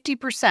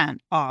 50%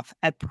 off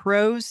at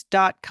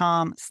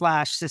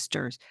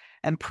prose.com/sisters.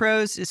 And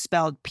Prose is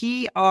spelled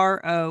Prose.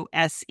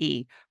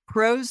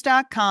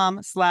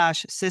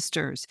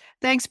 Prose.com/sisters.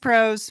 Thanks,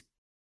 Prose.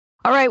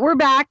 All right, we're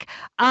back.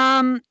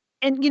 And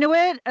you know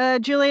what,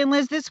 Julie and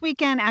Liz, this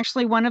weekend,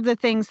 actually, one of the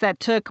things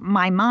that took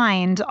my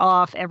mind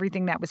off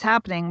everything that was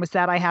happening was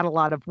that I had a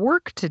lot of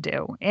work to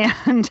do.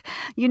 And,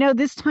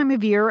 this time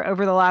of year,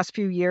 over the last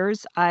few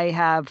years, I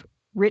have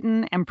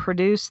written and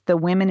produced the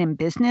Women in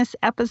Business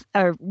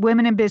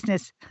Women in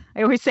Business.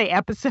 I always say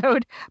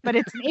episode, but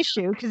it's an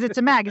issue because it's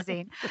a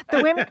magazine.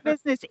 The Women in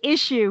Business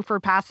issue for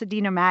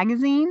Pasadena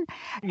Magazine.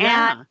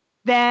 Yeah. And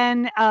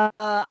then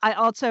I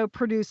also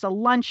produce a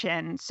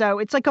luncheon. So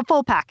it's like a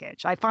full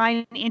package. I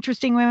find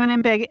interesting women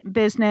in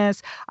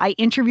business. I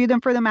interview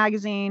them for the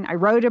magazine. I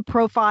wrote a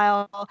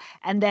profile.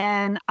 And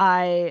then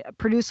I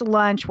produce a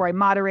lunch where I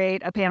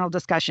moderate a panel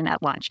discussion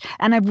at lunch.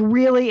 And I've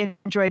really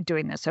enjoyed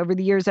doing this. Over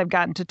the years, I've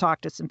gotten to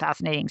talk to some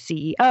fascinating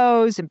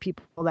CEOs and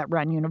people that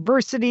run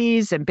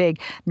universities and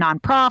big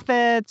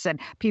nonprofits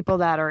and people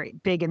that are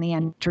big in the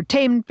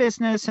entertainment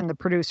business and the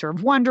producer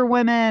of Wonder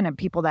Woman and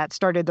people that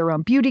started their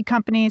own beauty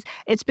companies.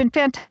 It's been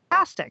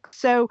fantastic.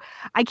 So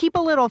I keep a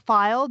little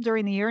file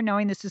during the year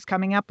knowing this is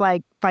coming up.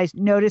 Like if I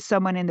notice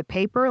someone in the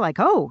paper, like,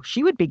 oh,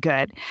 she would be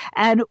good.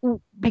 And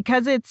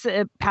because it's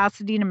a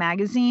Pasadena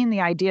Magazine,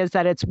 the idea is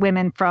that it's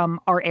women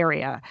from our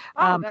area.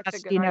 That's Pasadena, a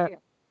good idea.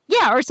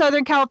 Yeah, or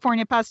Southern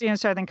California, Pasadena,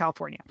 Southern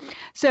California.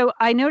 So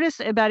I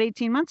noticed about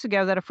 18 months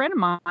ago that a friend of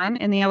mine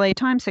in the LA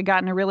Times had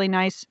gotten a really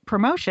nice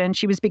promotion.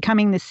 She was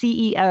becoming the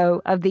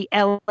CEO of the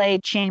LA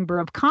Chamber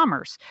of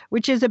Commerce,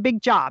 which is a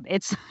big job.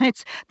 It's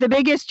the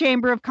biggest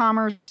chamber of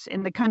commerce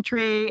in the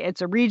country.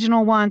 It's a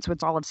regional one, so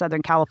it's all of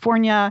Southern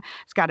California.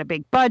 It's got a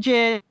big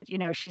budget.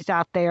 She's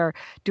out there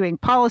doing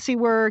policy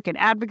work and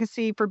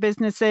advocacy for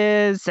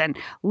businesses and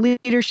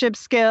leadership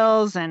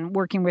skills and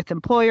working with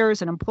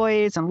employers and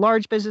employees and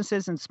large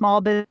businesses and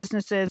small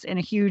businesses in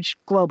a huge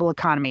global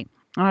economy.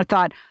 And I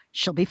thought,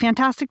 she'll be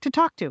fantastic to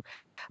talk to.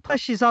 Plus,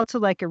 she's also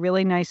like a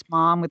really nice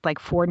mom with like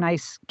 4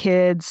 nice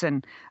kids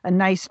and a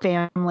nice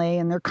family.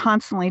 And they're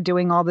constantly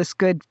doing all this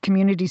good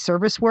community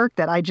service work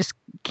that I just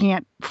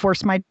can't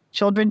force my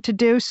children to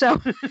do.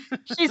 So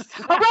she's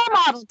a role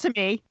model to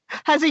me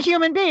as a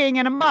human being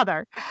and a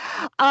mother.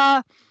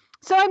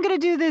 So I'm going to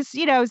do this,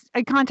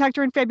 I contact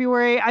her in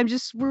February.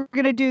 We're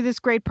going to do this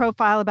great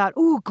profile about,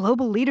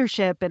 global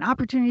leadership and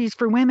opportunities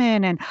for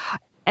women and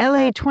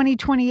LA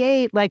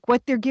 2028, like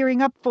what they're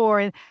gearing up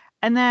for.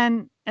 And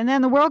then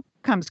the world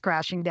comes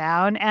crashing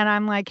down. And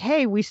I'm like,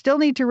 hey, we still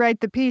need to write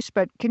the piece,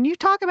 but can you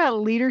talk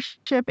about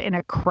leadership in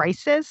a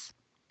crisis?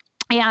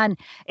 And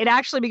it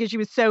actually, because she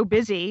was so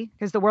busy,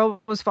 because the world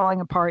was falling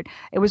apart,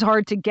 it was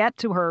hard to get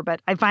to her.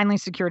 But I finally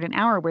secured an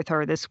hour with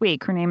her this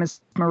week. Her name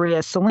is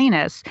Maria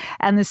Salinas.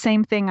 And the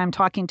same thing, I'm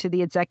talking to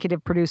the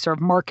executive producer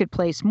of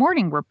Marketplace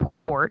Morning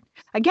Report.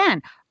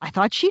 Again, I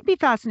thought she'd be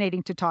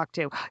fascinating to talk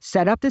to.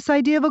 Set up this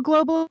idea of a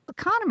global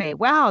economy.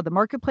 Wow, the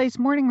Marketplace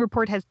Morning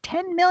Report has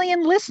 10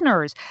 million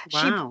listeners.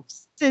 Wow.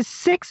 She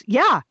is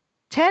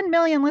 10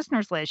 million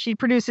listeners, Liz. She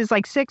produces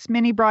like 6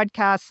 mini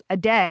broadcasts a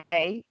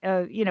day,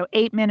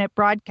 8-minute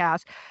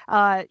broadcasts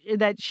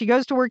that she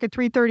goes to work at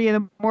 3:30 in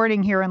the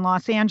morning here in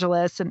Los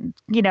Angeles and,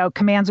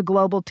 commands a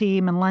global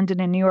team in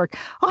London and New York.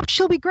 Oh,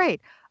 she'll be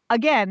great.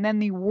 Again, then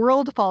the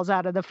world falls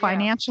out of the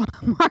financial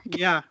market.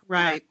 Yeah,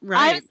 right.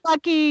 I was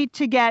lucky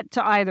to get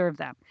to either of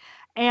them.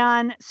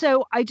 And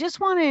so I just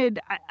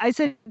I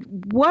said,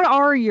 what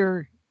are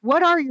your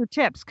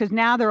tips? Because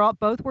now they're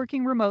both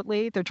working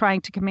remotely. They're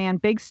trying to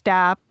command big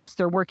staffs.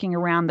 They're working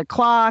around the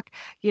clock.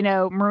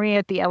 Maria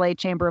at the LA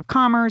Chamber of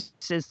Commerce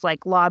is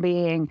like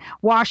lobbying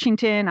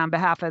Washington on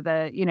behalf of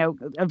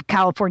of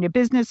California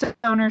business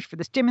owners for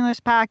the stimulus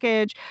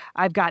package.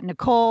 I've got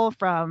Nicole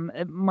from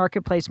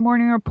Marketplace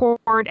Morning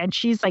Report, and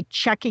she's like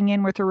checking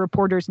in with her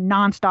reporters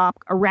nonstop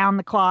around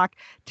the clock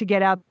to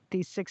get out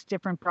these 6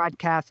 different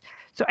broadcasts.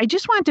 So I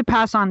just wanted to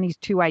pass on these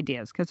 2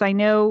 ideas because I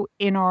know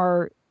in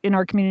our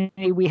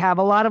community, we have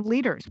a lot of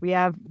leaders. We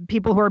have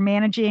people who are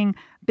managing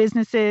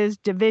businesses,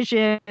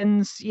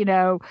 divisions,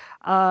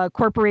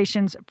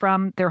 corporations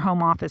from their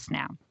home office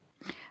now.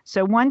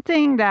 So one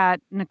thing that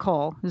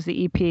Nicole, who's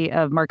the EP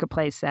of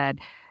Marketplace, said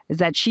is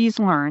that she's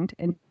learned,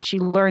 and she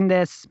learned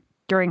this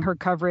during her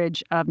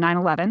coverage of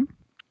 9/11.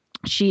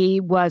 She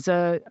was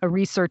a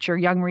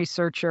young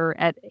researcher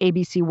at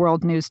ABC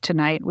World News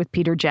Tonight with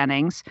Peter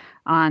Jennings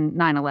on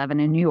 9/11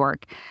 in New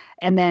York.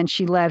 And then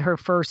she led her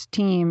first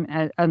team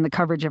on the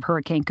coverage of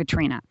Hurricane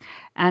Katrina.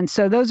 And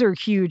so those are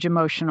huge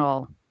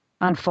emotional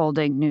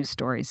unfolding news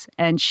stories.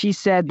 And she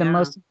said the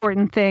most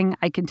important thing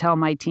I can tell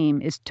my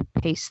team is to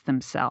pace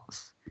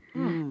themselves.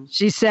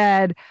 She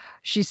said,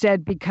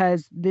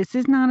 because this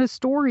is not a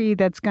story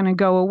that's going to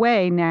go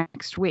away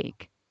next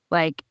week.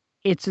 Like,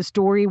 it's a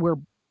story where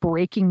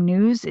breaking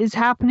news is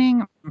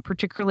happening,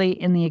 particularly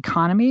in the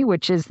economy,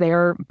 which is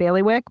their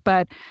bailiwick.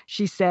 But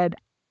she said,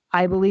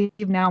 I believe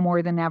now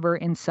more than ever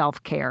in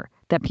self-care,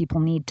 that people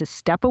need to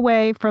step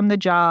away from the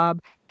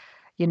job,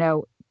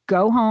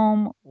 go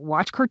home,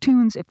 watch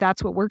cartoons if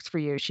that's what works for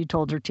you, she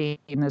told her team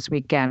this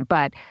weekend.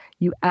 But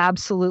you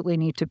absolutely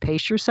need to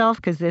pace yourself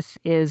because this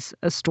is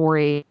a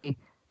story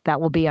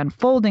that will be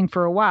unfolding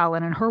for a while.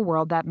 And in her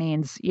world, that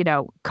means,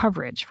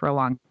 coverage for a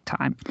long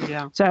time.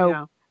 Yeah.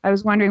 So I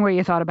was wondering what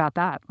you thought about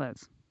that,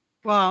 Liz.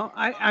 Well,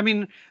 I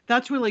mean,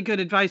 that's really good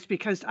advice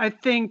because I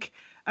think,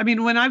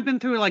 when I've been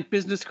through like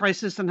business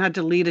crisis and had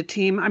to lead a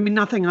team,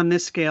 nothing on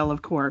this scale,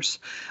 of course.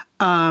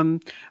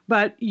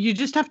 But you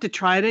just have to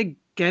try to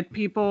get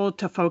people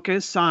to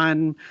focus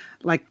on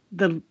like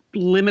the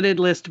limited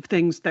list of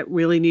things that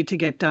really need to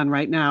get done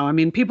right now.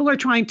 People are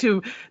trying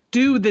to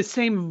do the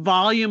same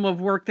volume of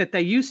work that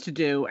they used to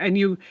do, and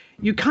you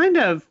kind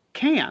of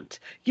can't,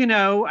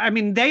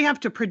 they have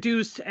to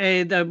produce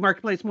the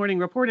Marketplace Morning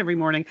Report every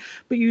morning,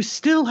 but you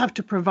still have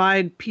to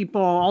provide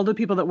people, all the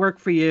people that work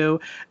for you,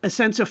 a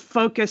sense of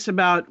focus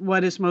about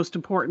what is most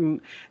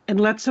important and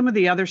let some of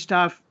the other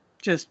stuff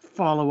just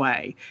fall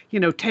away.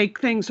 Take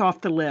things off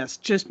the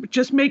list.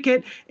 Just make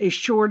it a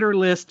shorter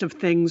list of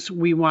things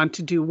we want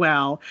to do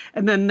well.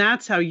 And then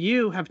that's how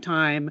you have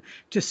time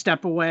to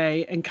step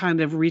away and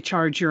kind of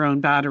recharge your own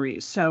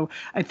batteries. So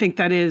I think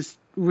that is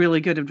really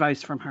good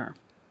advice from her.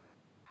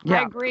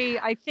 Yeah. I agree.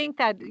 I think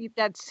that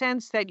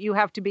sense that you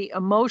have to be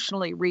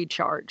emotionally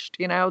recharged,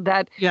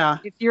 that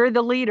if you're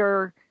the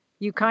leader,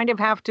 you kind of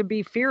have to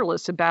be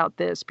fearless about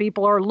this.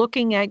 People are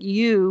looking at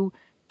you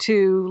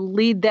to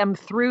lead them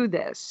through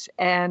this.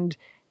 And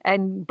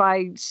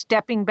by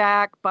stepping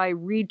back, by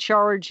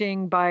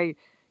recharging, by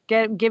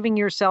giving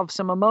yourself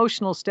some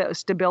emotional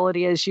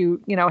stability as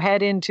you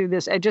head into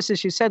this, just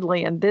as you said,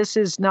 Lian, this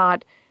is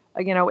not,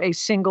 a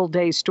single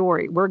day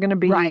story. We're going to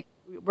be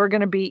We're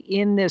going to be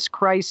in this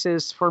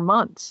crisis for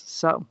months.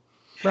 So,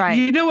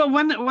 right.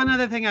 One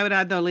other thing I would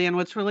add, though, Lian,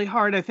 what's really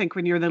hard, I think,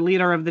 when you're the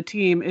leader of the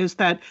team is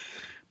that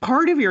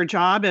part of your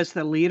job as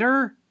the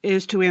leader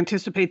is to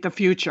anticipate the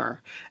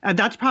future. And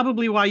that's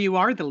probably why you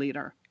are the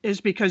leader,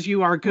 is because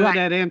you are good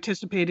at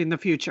anticipating the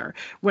future,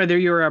 whether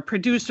you're a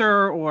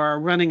producer or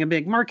running a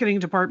big marketing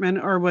department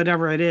or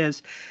whatever it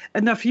is.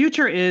 And the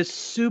future is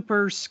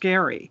super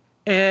scary.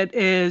 It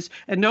is,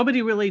 and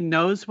nobody really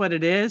knows what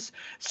it is.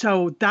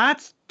 So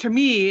that's, to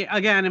me,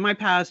 again, in my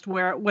past,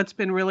 where what's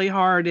been really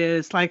hard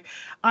is like,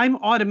 I'm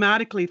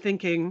automatically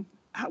thinking,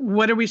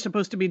 what are we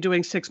supposed to be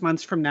doing 6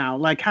 months from now?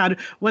 Like,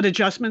 what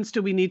adjustments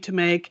do we need to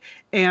make?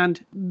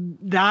 And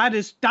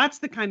that's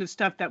the kind of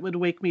stuff that would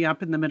wake me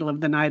up in the middle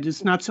of the night.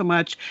 It's not so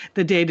much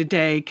the day to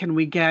day, can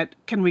we get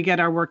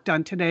our work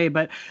done today,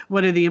 but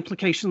what are the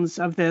implications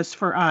of this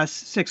for us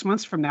 6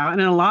 months from now? And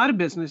in a lot of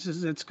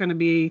businesses, it's going to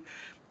be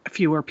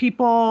fewer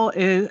people.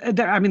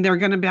 There are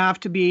going to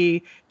have to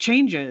be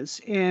changes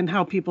in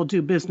how people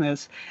do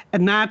business.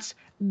 And that's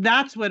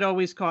what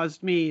always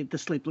caused me the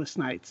sleepless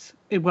nights.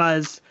 It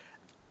was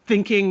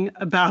thinking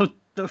about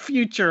the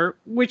future,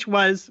 which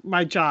was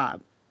my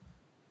job.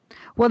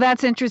 Well,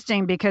 that's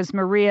interesting because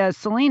Maria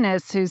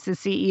Salinas, who's the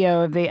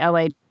CEO of the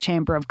LA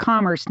Chamber of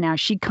Commerce now,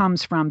 she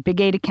comes from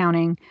Big 8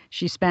 accounting.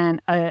 She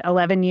spent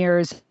 11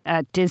 years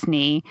at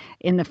Disney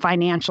in the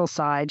financial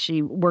side.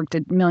 She worked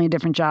a million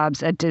different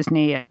jobs at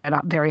Disney at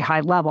a very high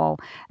level.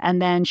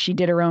 And then she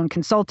did her own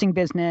consulting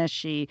business.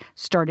 She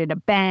started a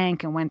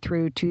bank and went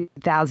through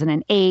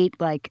 2008,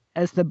 like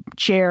as the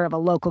chair of a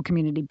local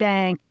community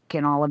bank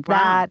and all of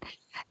that.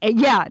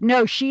 Yeah,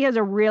 no, she has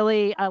a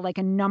really like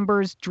a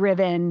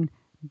numbers-driven,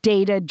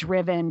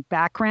 data-driven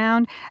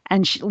background.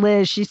 And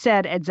Liz, she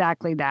said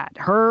exactly that.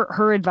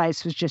 Her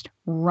advice was just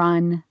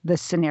run the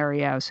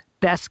scenarios.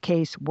 Best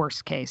case,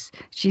 worst case.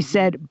 She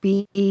said,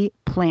 be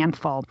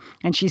planful.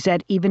 And she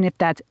said, even if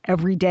that's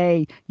every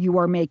day you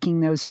are making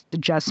those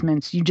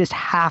adjustments, you just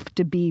have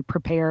to be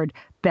prepared.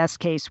 Best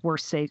case,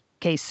 worst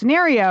case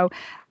scenario.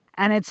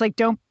 And it's like,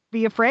 don't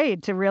be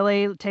afraid to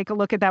really take a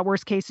look at that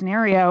worst case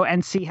scenario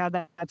and see how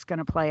that's going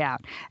to play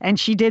out. And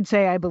she did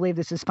say, I believe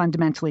this has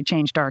fundamentally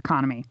changed our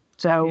economy.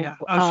 So, yeah.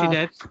 She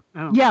did.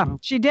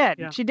 She did.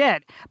 Yeah. She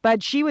did.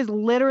 But she was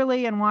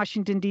literally in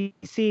Washington,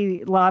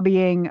 D.C.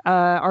 lobbying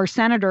our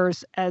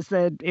senators as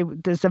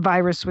the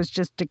virus was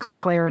just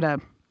declared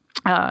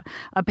a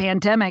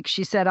pandemic.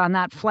 She said on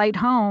that flight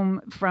home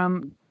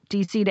from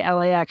D.C. to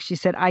LAX, she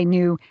said, I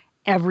knew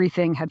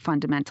everything had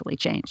fundamentally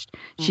changed.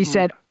 She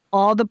said,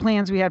 all the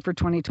plans we had for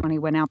 2020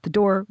 went out the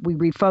door. We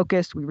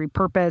refocused, we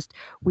repurposed,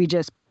 we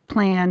just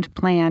planned,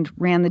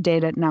 ran the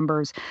data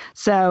numbers.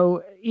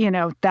 So,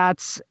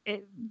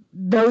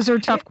 those are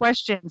tough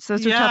questions.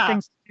 Those are tough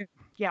things to do.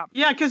 Yeah.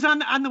 Yeah, because on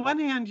the one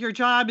hand, your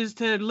job is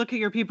to look at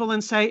your people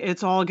and say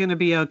it's all going to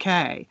be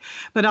okay.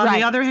 But on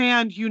the other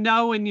hand,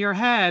 in your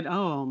head,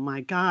 oh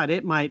my God,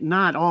 it might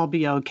not all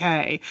be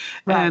okay.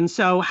 Right. And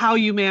so how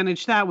you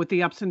manage that with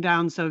the ups and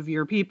downs of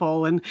your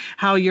people and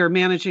how you're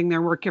managing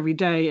their work every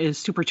day is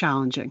super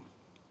challenging.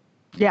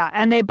 Yeah,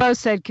 and they both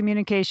said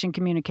communication.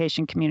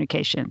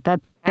 That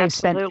they've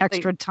spent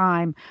extra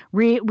time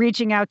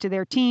reaching out to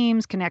their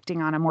teams,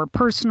 connecting on a more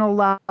personal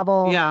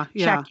level,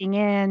 checking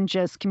in,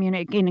 just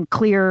communicating in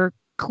clear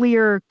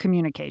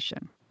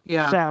communication.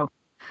 Yeah.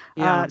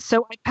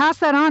 So I pass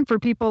that on for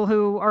people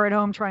who are at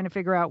home trying to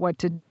figure out what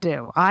to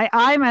do.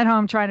 I'm at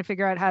home trying to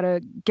figure out how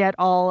to get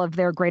all of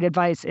their great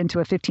advice into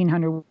a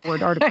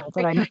 1,500-word article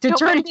that I need to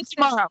turn in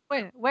tomorrow.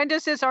 When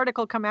does this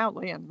article come out,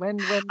 Lian? When?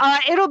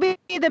 It'll be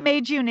the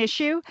May-June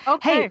issue.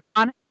 Okay.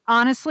 Hey,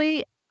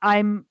 honestly,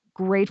 I'm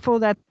grateful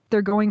that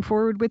they're going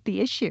forward with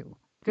the issue.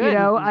 Good.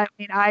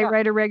 I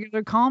write a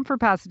regular column for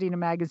Pasadena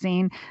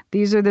Magazine.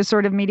 These are the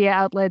sort of media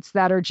outlets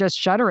that are just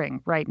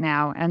shuttering right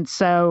now. And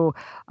so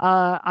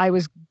I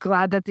was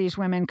glad that these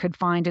women could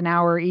find an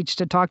hour each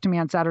to talk to me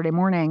on Saturday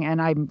morning.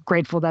 And I'm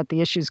grateful that the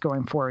issue is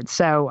going forward.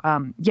 So,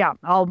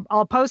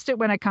 I'll post it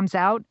when it comes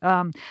out.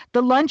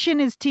 The luncheon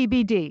is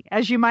TBD,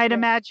 as you might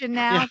imagine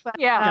now.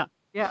 Yeah.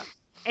 But,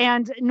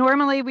 And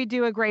normally we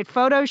do a great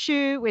photo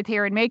shoot with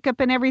hair and makeup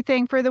and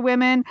everything for the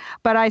women.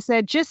 But I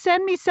said, just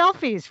send me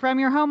selfies from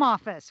your home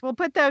office. We'll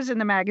put those in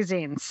the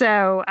magazine.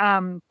 So,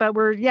 but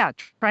we're,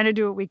 trying to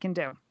do what we can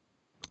do.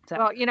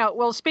 So.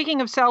 Well,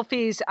 speaking of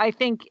selfies, I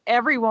think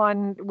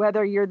everyone,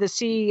 whether you're the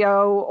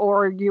CEO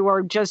or you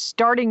are just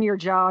starting your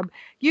job,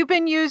 you've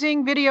been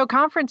using video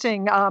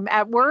conferencing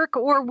at work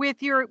or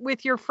with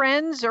your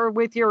friends or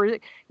with your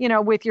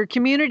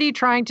community,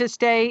 trying to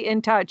stay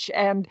in touch.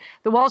 And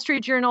the Wall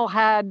Street Journal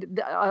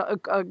had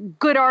a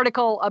good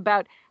article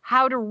about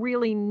how to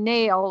really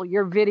nail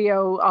your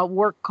video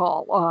work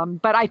call.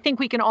 But I think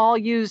we can all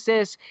use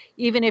this,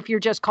 even if you're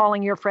just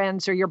calling your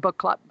friends or your book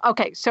club.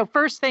 Okay, so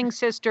first thing,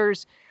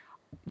 sisters,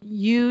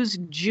 use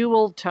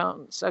jewel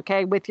tones,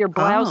 okay, with your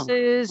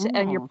blouses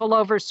and your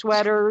pullover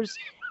sweaters.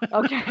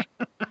 Okay,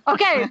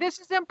 this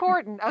is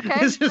important, okay?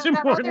 This is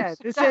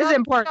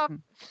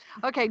important.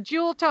 Okay,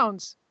 jewel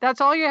tones.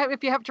 That's all you have,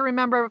 if you have to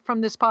remember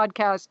from this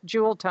podcast,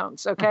 jewel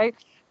tones, okay?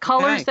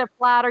 Colors that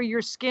flatter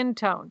your skin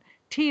tone.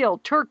 Teal,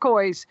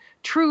 turquoise,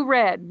 true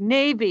red,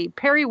 navy,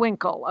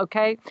 periwinkle,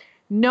 okay?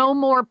 No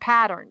more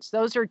patterns.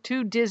 Those are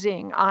too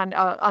dizzying on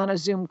a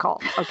Zoom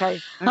call, okay?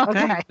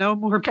 Okay. No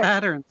more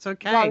patterns.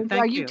 Okay,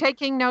 Are you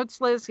taking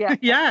notes, Liz? Yeah.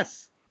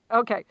 Yes.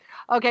 Okay.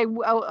 Okay.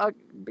 Well,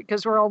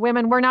 because we're all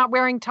women, we're not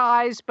wearing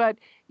ties. But,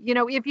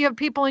 if you have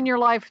people in your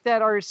life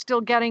that are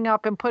still getting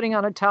up and putting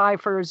on a tie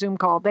for a Zoom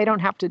call, they don't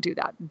have to do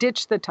that.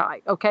 Ditch the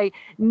tie. Okay.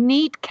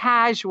 Neat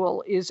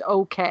casual is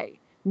okay.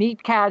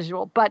 Neat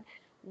casual. But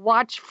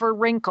watch for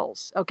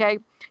wrinkles. Okay.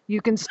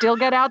 You can still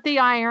get out the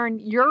iron.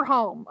 You're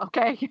home.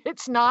 Okay.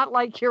 It's not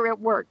like you're at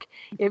work.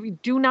 If you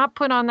do not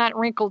put on that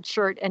wrinkled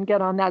shirt and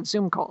get on that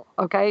Zoom call.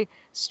 Okay.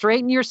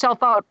 Straighten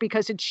yourself out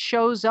because it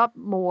shows up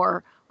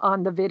more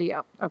on the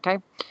video. Okay.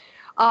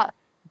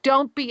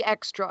 Don't be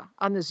extra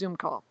on the Zoom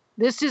call.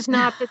 This is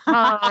not the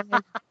time.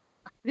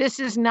 This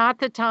is not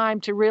the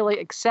time to really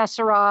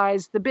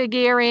accessorize the big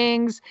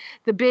earrings,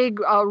 the big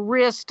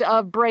wrist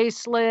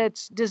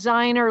bracelets,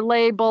 designer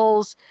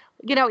labels.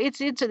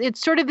 It's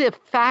sort of the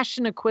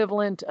fashion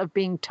equivalent of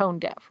being tone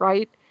deaf,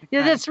 right?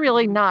 Okay. That's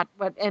really not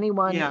what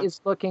anyone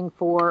is looking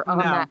for on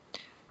that.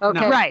 Okay.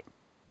 No. Right.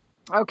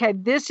 Okay,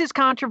 this is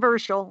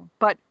controversial,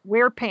 but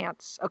wear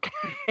pants,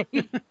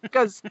 okay?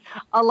 Because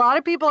a lot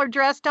of people are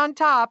dressed on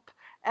top,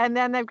 and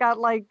then they've got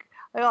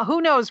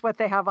who knows what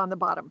they have on the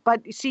bottom.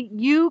 But see,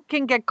 you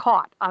can get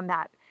caught on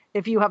that.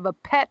 If you have a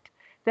pet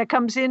that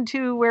comes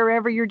into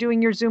wherever you're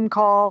doing your Zoom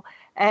call,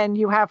 and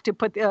you have to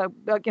put,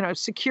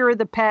 secure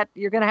the pet,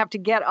 you're going to have to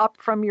get up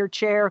from your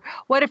chair.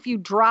 What if you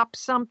drop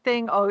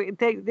something? Oh,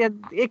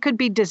 it could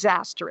be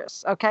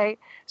disastrous, okay?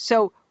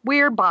 So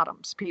wear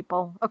bottoms,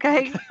 people,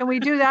 okay? Can we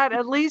do that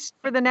at least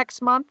for the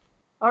next month?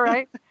 All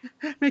right.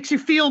 Makes you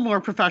feel more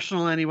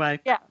professional anyway.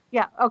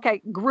 Yeah.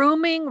 Okay.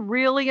 Grooming,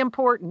 really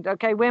important.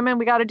 Okay. Women,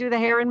 we got to do the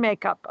hair and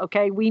makeup.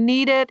 Okay. We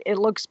need it. It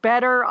looks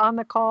better on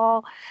the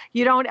call.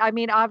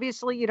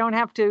 Obviously you don't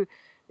have to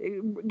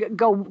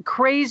go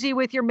crazy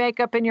with your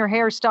makeup and your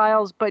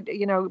hairstyles, but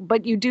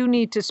you do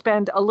need to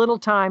spend a little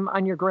time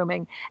on your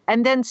grooming.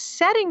 And then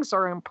settings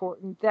are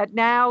important. That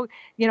now,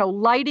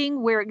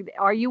 lighting, where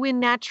are you in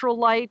natural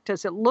light?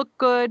 Does it look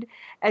good?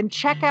 And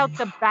check out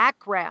the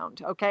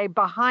background, okay,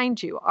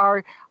 behind you.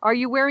 Are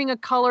you wearing a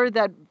color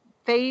that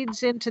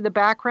fades into the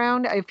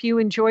background? If you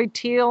enjoy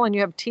teal and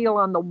you have teal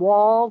on the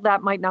wall,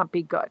 that might not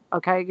be good.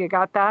 Okay, you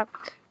got that?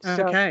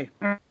 Okay.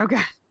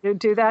 Okay.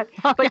 Do that.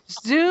 But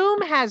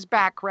Zoom has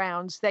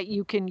backgrounds that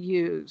you can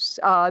use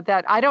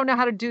that I don't know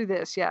how to do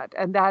this yet.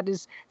 And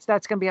that's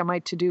going to be on my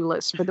to-do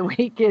list for the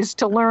week, is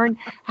to learn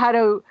how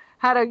to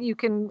you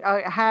can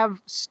have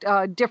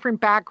different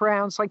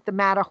backgrounds, like the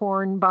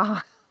Matterhorn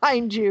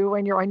behind you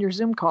when you're on your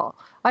Zoom call.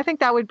 I think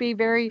that would be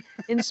very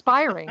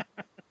inspiring.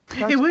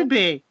 It would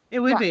be. It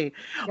would be.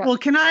 Yeah. Well,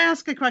 can I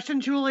ask a question,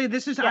 Julie?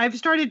 I've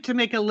started to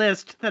make a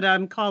list that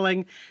I'm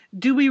calling,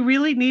 do we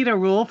really need a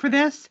rule for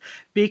this?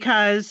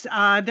 Because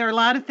there are a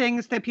lot of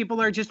things that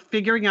people are just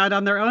figuring out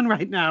on their own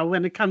right now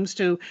when it comes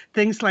to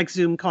things like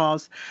Zoom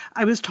calls.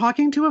 I was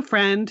talking to a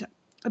friend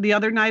the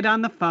other night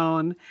on the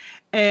phone,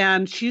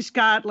 and she's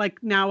got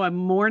now a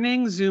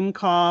morning Zoom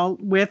call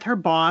with her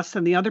boss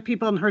and the other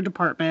people in her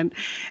department.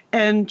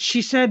 And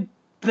she said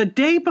the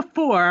day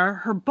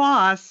before, her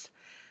boss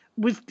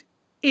was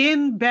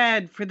in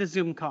bed for the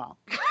Zoom call,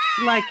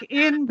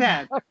 in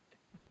bed.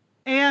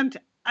 And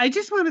I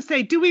just want to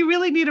say, do we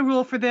really need a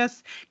rule for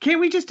this? Can't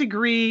we just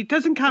agree?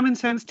 Doesn't common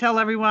sense tell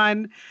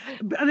everyone?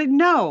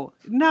 No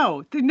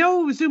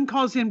Zoom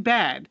calls in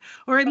bed,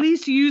 or at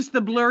least use the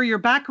blur your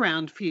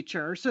background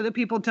feature so that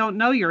people don't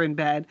know you're in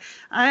bed.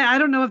 I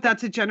don't know if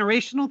that's a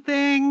generational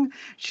thing.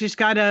 She's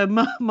got a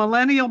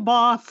millennial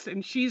boss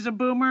and she's a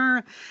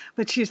boomer,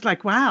 but she's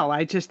like, wow,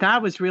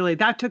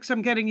 that took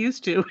some getting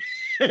used to.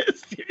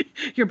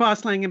 Your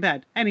boss laying in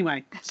bed.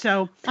 Anyway,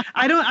 so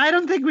I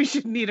don't think we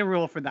should need a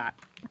rule for that.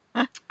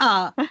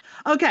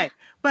 Okay.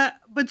 But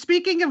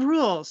speaking of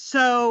rules,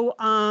 so,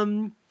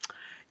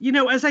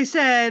 as I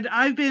said,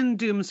 I've been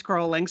doom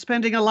scrolling,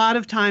 spending a lot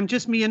of time,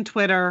 just me and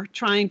Twitter,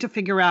 trying to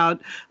figure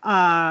out,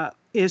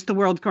 is the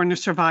world going to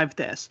survive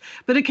this?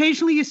 But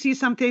occasionally you see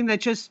something that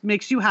just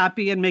makes you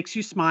happy and makes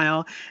you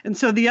smile. And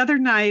so the other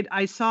night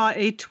I saw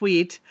a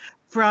tweet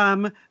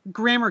from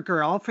Grammar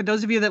Girl. For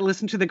those of you that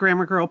listen to the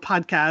Grammar Girl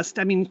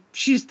podcast,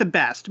 she's the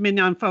best.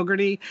 Mignon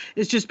Fogarty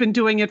has just been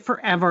doing it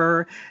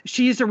forever.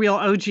 She's a real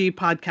OG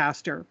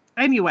podcaster.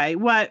 Anyway,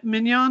 what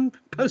Mignon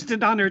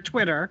posted on her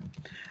Twitter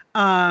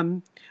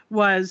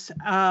was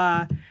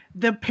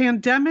the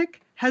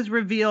pandemic has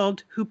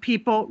revealed who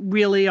people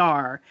really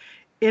are.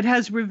 It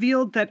has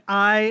revealed that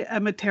I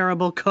am a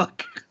terrible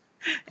cook.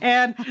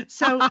 And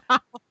so...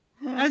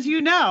 As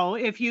you know,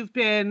 if you've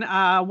been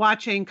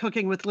watching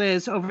Cooking with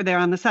Liz over there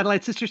on the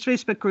Satellite Sisters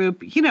Facebook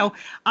group,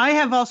 I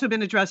have also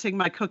been addressing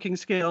my cooking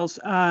skills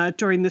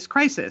during this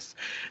crisis.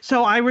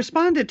 So I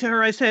responded to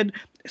her. I said,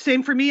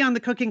 same for me on the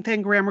cooking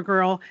thing, Grammar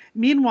Girl.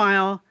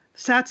 Meanwhile,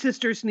 Sat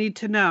Sisters need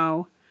to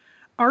know,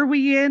 are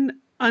we in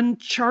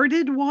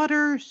uncharted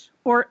waters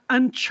or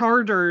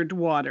unchartered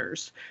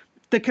waters?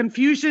 The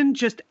confusion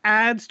just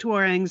adds to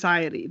our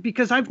anxiety,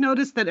 because I've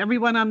noticed that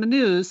everyone on the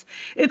news,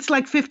 it's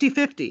like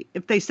 50-50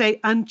 if they say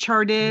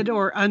uncharted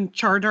or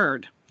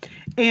unchartered.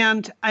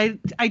 And I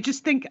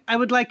just think I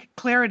would like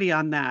clarity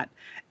on that.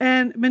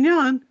 And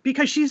Mignon,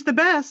 because she's the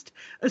best,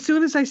 as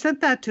soon as I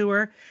sent that to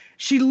her,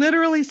 She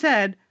literally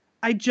said,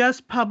 I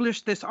just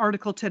published this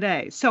article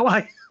today. So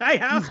I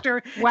asked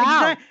her,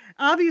 Wow.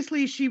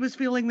 Obviously she was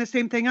feeling the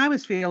same thing I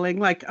was feeling,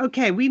 like,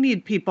 okay, we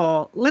need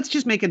people, let's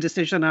just make a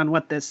decision on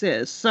what this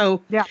is.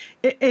 So Yeah.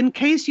 in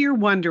case you're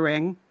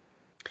wondering,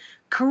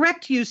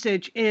 correct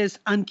usage is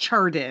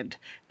uncharted.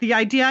 The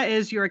idea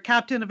is you're a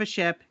captain of a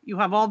ship. You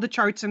have all the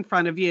charts in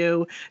front of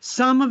you.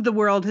 Some of the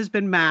world has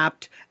been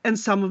mapped and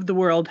some of the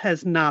world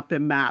has not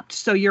been mapped.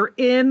 So you're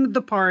in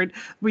the part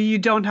where you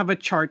don't have a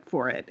chart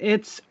for it.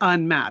 It's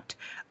unmapped.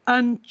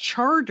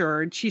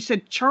 Unchartered, she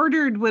said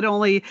chartered would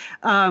only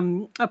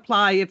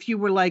apply if you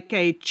were like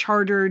a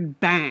chartered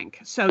bank.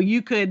 So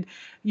you could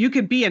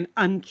be an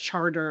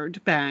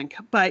unchartered bank,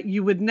 but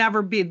you would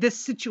never be. This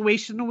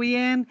situation we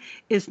in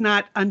is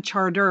not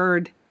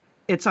unchartered,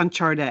 it's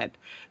uncharted.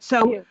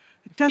 So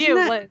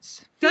doesn't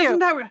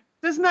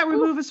that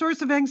remove a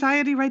source of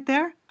anxiety right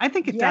there? I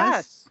think it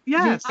does.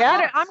 Yes.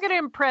 I'm going to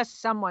impress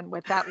someone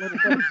with that little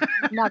bit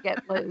of nugget,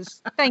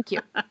 Liz. Thank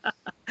you.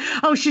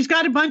 Oh, she's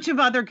got a bunch of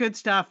other good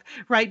stuff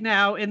right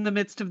now in the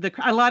midst of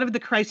a lot of the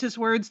crisis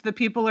words that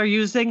people are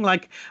using,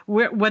 like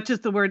what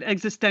does the word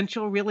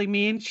existential really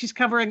mean? She's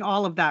covering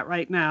all of that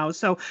right now.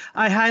 So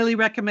I highly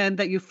recommend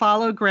that you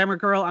follow Grammar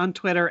Girl on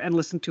Twitter and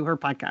listen to her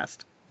podcast.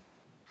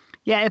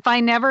 Yeah, if I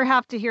never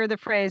have to hear the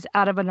phrase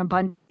out of an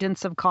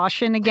abundance of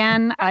caution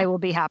again, I will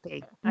be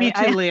happy. Me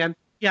too, Leanne.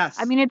 Yes.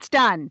 I mean, it's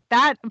done.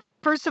 That,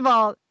 first of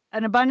all,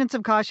 an abundance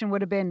of caution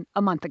would have been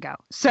a month ago.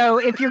 So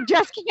if you're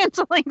just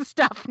canceling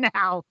stuff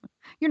now,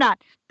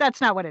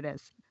 that's not what it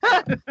is.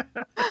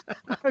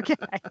 Okay.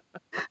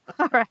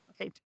 All right.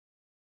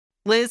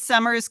 Liz,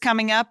 summer is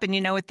coming up, and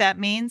you know what that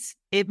means?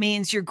 It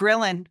means you're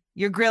grilling.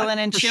 You're grilling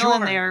and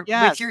chilling there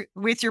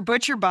with your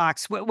butcher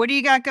box. What do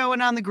you got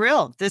going on the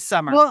grill this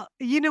summer? Well,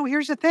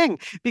 here's the thing.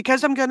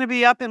 Because I'm going to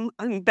be up in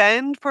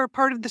Bend for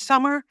part of the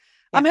summer,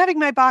 I'm having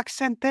my box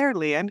sent there,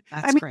 Leanne.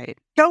 That's great.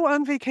 Go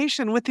on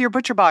vacation with your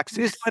butcher box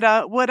is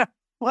what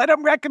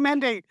I'm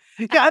recommending.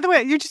 Yeah, other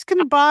way, you're just going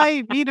to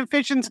buy meat and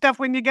fish and stuff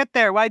when you get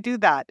there. Why do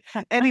that?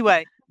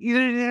 Anyway,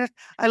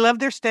 I love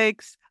their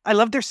steaks. I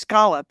love their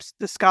scallops.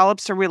 The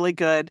scallops are really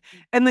good.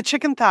 And the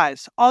chicken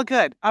thighs, all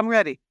good. I'm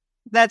ready.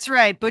 That's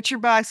right. Butcher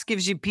Box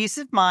gives you peace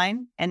of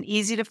mind and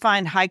easy to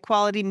find high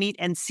quality meat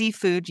and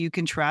seafood you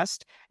can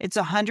trust. It's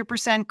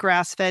 100%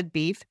 grass-fed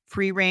beef,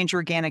 free-range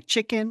organic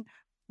chicken,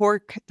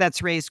 pork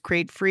that's raised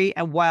crate-free,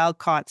 and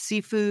wild-caught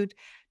seafood.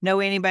 No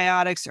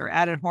antibiotics or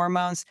added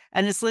hormones.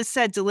 And as Liz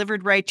said,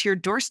 delivered right to your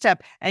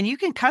doorstep. And you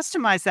can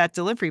customize that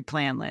delivery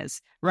plan,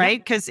 Liz, right?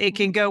 Because it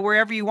can go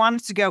wherever you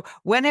want it to go,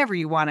 whenever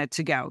you want it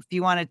to go. If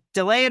you want to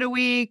delay it a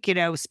week,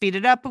 speed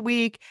it up a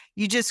week,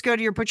 you just go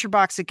to your Butcher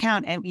Box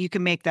account and you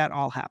can make that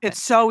all happen.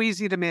 It's so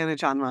easy to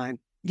manage online.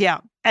 Yeah.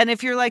 And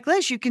if you're like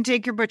Liz, you can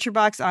take your Butcher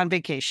Box on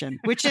vacation,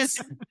 which is...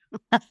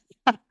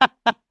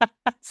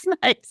 That's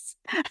nice.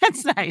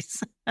 That's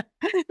nice.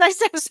 Nice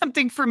to have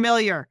something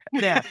familiar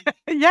there.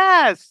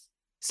 Yes.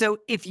 So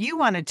if you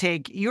want to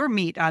take your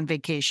meat on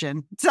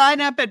vacation, sign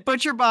up at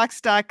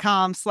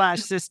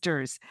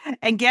butcherbox.com/sisters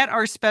and get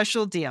our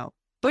special deal.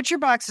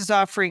 ButcherBox is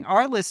offering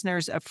our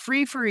listeners a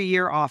free for a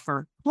year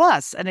offer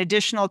plus an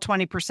additional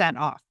 20%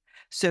 off.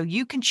 So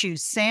you can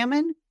choose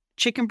salmon,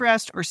 chicken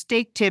breast, or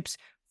steak tips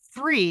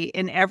free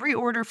in every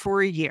order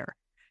for a year.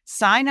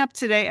 Sign up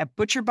today at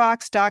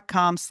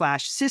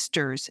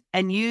butcherbox.com/sisters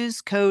and use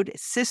code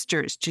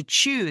SISTERS to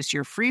choose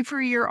your free for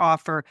a year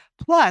offer,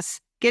 plus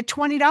get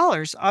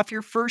 $20 off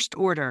your first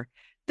order.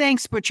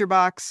 Thanks,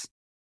 ButcherBox.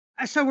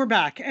 So we're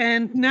back.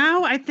 And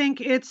now I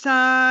think it's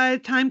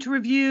time to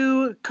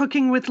review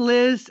Cooking with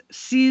Liz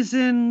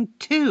Season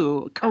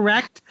 2,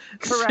 correct?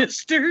 Correct.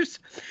 Sisters?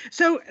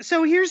 So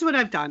here's what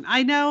I've done.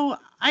 I know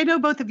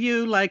both of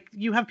you, like,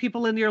 you have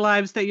people in your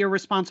lives that you're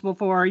responsible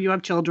for. You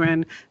have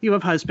children, you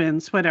have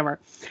husbands, whatever.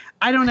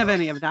 I don't have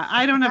any of that.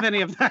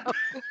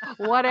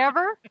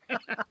 Whatever?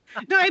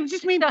 No, I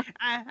just mean,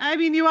 I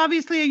mean, you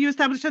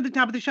established at the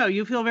top of the show,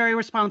 you feel very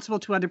responsible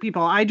to other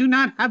people. I do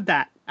not have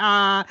that.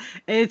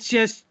 It's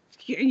just,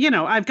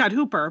 I've got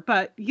Hooper,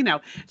 but,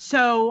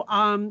 so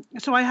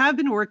I have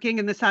been working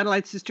in the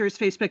Satellite Sisters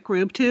Facebook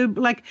group to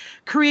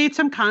create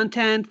some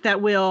content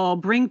that will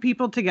bring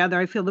people together.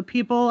 I feel the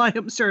people I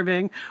am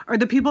serving are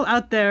the people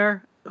out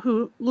there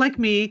who, like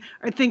me,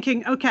 are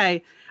thinking,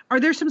 okay, are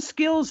there some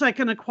skills I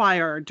can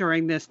acquire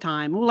during this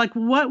time? Like,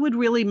 what would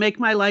really make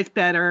my life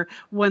better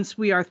once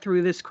we are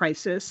through this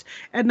crisis?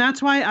 And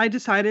that's why I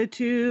decided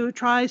to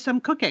try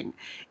some cooking.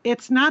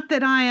 It's not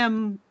that I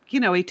am,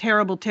 a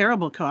terrible,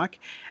 terrible cook.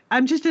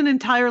 I'm just an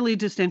entirely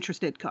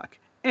disinterested cook.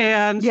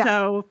 And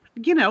so,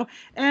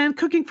 and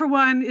cooking for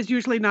one is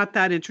usually not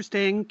that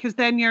interesting because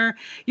then you're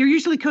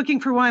usually cooking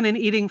for one and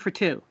eating for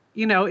two.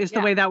 Is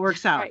the way that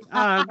works out.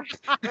 Right.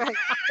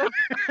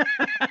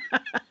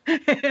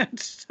 And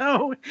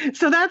so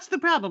that's the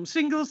problem.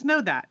 Singles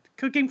know that.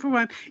 Cooking for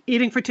one,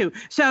 eating for two.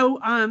 So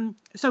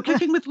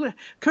Cooking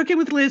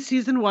with Liz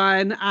Season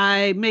 1,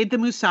 I made the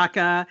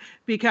moussaka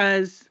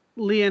because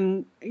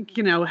Leanne,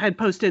 had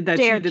posted that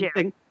Dared she did you.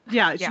 thing.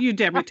 Yeah, you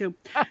dared me to.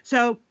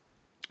 So,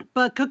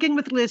 but Cooking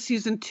with Liz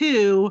Season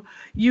 2,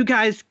 you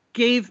guys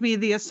gave me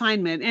the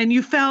assignment, and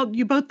you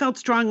both felt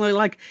strongly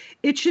like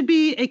it should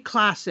be a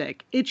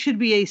classic. It should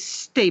be a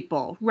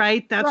staple,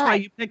 right? That's why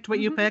you picked what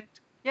you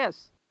picked.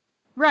 Yes.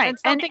 Right. And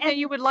something that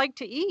you would like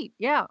to eat.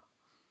 Yeah.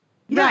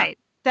 Right.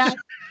 That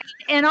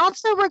and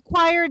also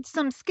required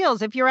some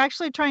skills. If you're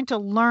actually trying to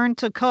learn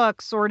to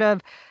cook, sort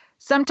of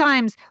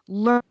sometimes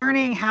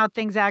learning how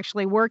things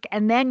actually work,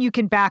 and then you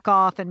can back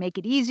off and make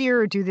it easier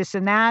or do this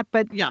and that.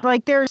 But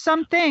like there are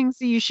some things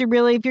that you should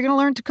really, if you're going to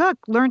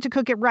learn to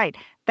cook it right.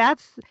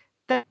 That's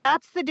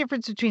the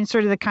difference between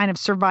sort of the kind of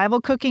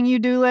survival cooking you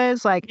do,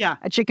 Liz, like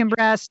a chicken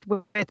breast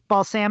with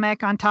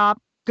balsamic on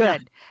top,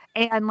 good.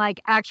 And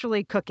like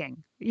actually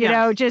cooking, you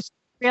know, just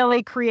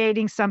really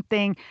creating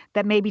something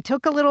that maybe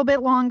took a little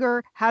bit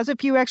longer, has a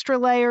few extra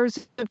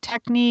layers of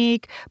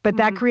technique, but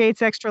that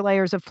creates extra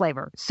layers of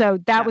flavor. So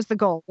that was the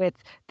goal with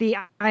the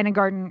Ina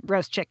Garten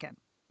roast chicken.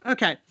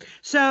 Okay.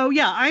 So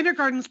Ina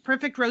Garten's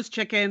perfect roast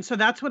chicken. So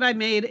that's what I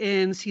made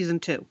in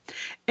season 2.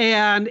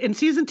 And in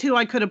season 2,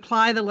 I could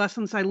apply the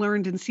lessons I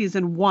learned in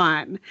season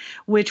 1,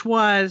 which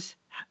was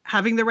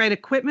having the right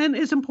equipment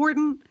is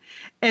important,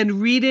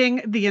 and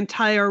reading the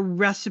entire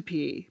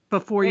recipe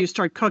before you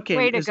start cooking.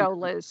 Way to go,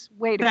 Liz.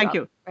 Way to Thank go.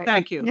 you. Right.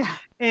 Thank you. Yeah.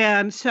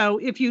 And so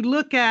if you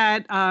look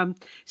at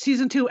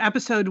season 2,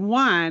 episode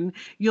 1,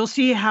 you'll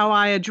see how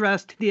I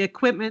addressed the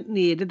equipment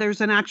need.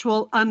 There's an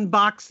actual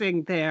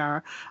unboxing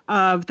there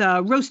of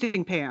the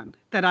roasting pan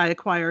that I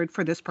acquired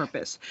for this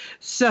purpose.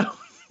 So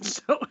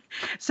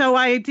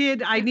I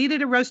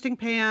needed a roasting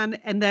pan,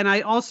 and then I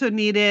also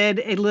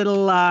needed a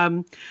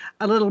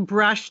little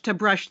brush to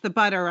brush the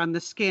butter on the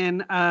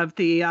skin of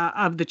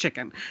the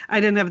chicken. I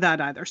didn't have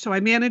that either. So I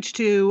managed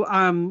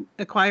to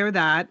acquire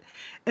that.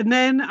 And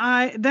then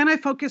I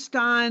focused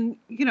on,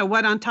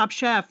 what on Top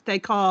Chef they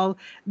call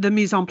the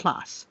mise en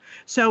place.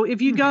 So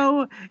if you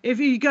go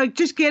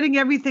just getting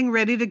everything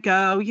ready to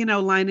go,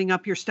 lining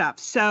up your stuff.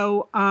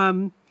 So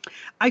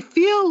I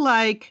feel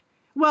like,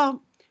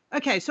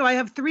 okay, so I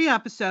have 3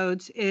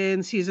 episodes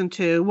in season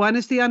 2. One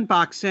is the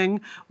unboxing,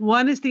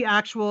 one is the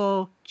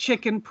actual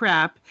chicken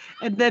prep,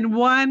 and then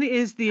one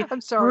is the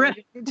I'm sorry,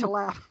 I need to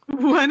laugh.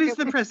 One is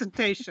the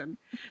presentation.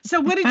 So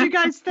what did you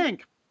guys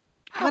think?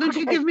 What did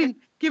you give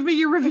me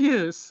your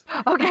reviews?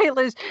 Okay,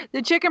 Liz,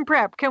 the chicken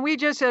prep. Can we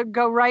just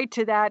go right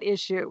to that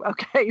issue?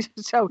 Okay,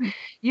 so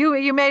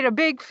you made a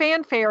big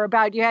fanfare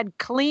about you had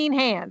clean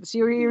hands.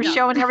 You're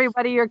showing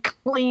everybody your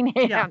clean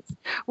hands,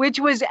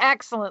 which was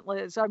excellent,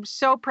 Liz. I'm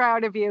so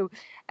proud of you.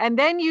 And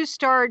then you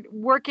start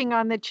working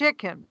on the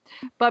chicken.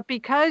 But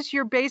because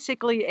you're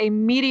basically a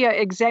media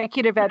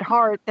executive at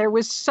heart, there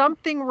was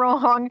something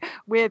wrong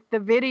with the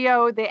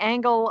video, the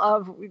angle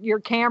of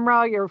your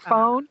camera, your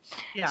phone.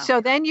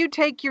 So then you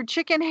take your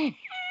chicken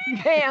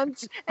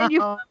hands and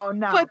you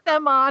put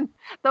them on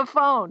the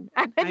phone.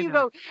 And then you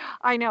go,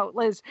 I know,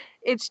 Liz,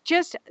 it's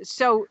just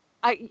so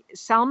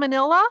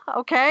salmonella.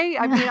 Okay.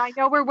 I mean, I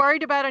know we're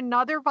worried about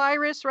another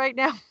virus right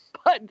now,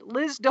 but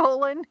Liz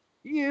Dolan,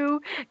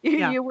 you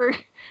were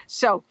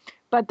so,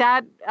 but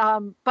that,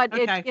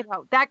 it,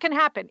 that can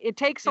happen. It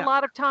takes a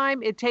lot of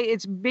time.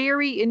 It's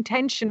very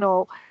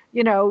intentional,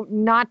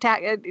 not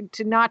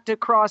to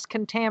cross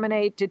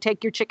contaminate, to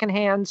take your chicken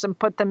hands and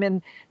put them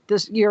in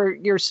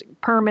your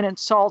permanent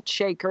salt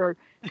shaker,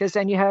 because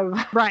then you have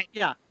But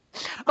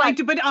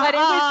it was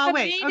the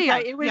media.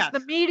 Okay, it was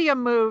the media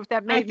move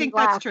that made me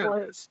laugh. That's true.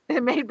 Liz.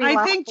 It made me laugh.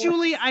 I think,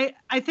 Julie,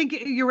 I think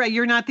you're right.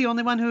 You're not the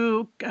only one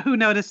who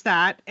noticed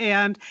that,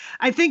 and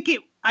I think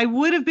I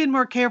would have been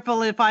more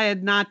careful if I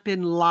had not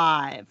been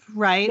live,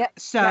 right? Yeah,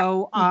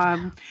 so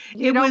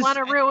you don't want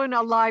to ruin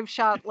a live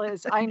shot,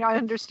 Liz. I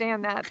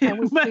understand that,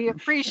 and we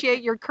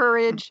appreciate your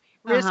courage,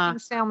 risking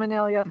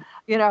salmonella,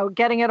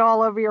 getting it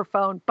all over your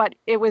phone. But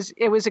it was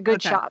a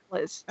good shot,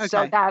 Liz. Okay.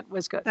 So that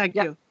was good. Thank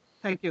you.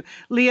 Thank you.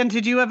 Leanne,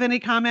 did you have any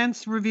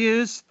comments,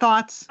 reviews,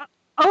 thoughts?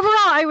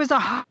 Overall, I was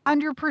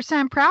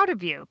 100% proud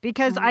of you,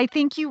 because I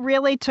think you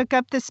really took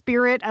up the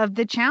spirit of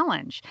the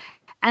challenge.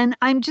 And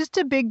I'm just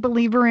a big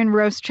believer in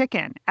roast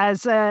chicken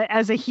as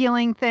a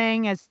healing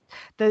thing, as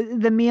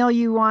the meal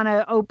you want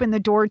to open the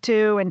door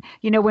to. And,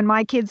 when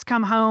my kids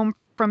come home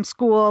from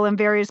school and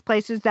various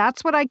places,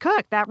 that's what I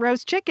cook, that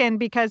roast chicken,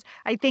 because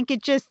I think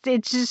it just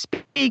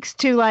speaks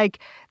to like,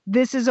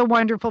 this is a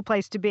wonderful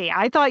place to be.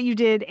 I thought you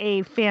did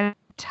a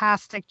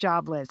fantastic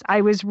job, Liz.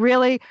 I was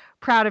really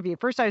proud of you.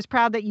 First, I was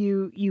proud that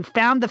you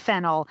found the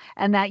fennel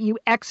and that you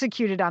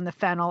executed on the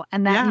fennel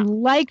and that you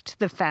liked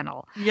the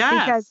fennel.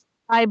 Yes. Because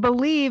I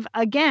believe,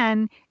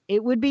 again,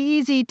 it would be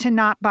easy to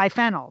not buy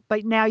fennel,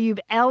 but now you've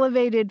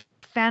elevated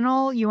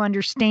fennel. You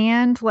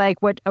understand like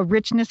what a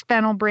richness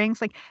fennel brings.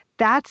 Like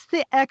that's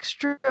the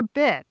extra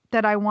bit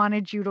that I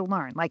wanted you to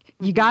learn. Like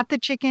you got the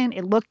chicken,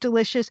 it looked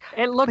delicious.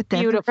 It looked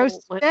beautiful. The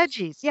roasted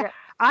veggies. Yeah.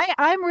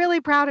 I'm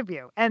really proud of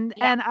you. And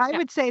I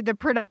would say the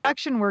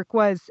production work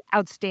was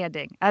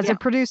outstanding. As a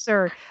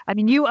producer, I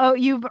mean,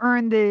 you've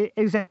earned the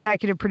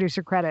executive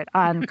producer credit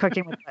on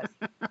Cooking with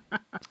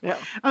Liz.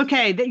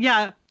 Okay.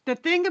 The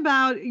thing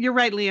about, you're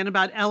right, Leanne,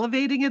 about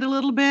elevating it a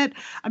little bit.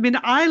 I mean,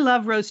 I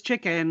love roast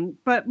chicken,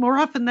 but more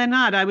often than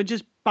not, I would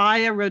just buy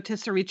a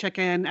rotisserie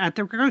chicken at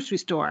the grocery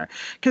store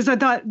because I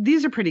thought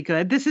these are pretty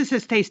good. This is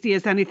as tasty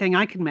as anything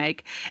I can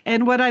make.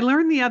 And what I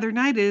learned the other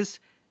night is,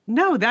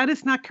 no, that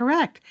is not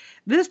correct.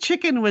 This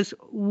chicken was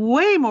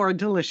way more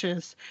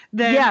delicious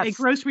than a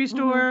grocery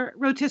store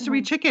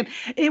rotisserie chicken.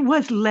 It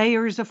was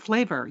layers of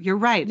flavor. You're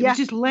right. It was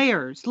just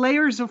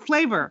layers of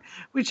flavor,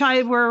 which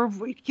I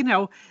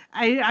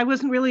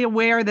wasn't really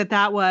aware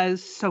that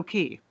was so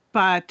key.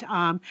 But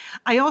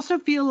I also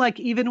feel like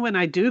even when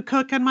I do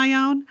cook on my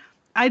own,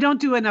 I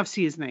don't do enough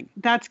seasoning.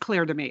 That's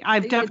clear to me.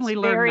 I've definitely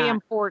learned that. Very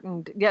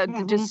important. Yeah,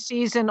 to just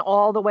season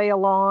all the way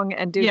along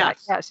and do that.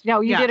 Yes. No,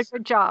 you did a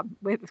good job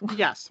with.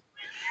 Yes.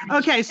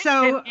 Okay,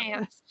 so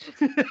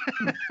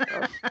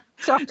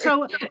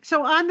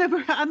so on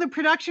the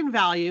production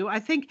value, I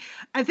think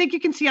you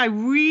can see I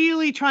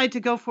really tried to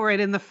go for it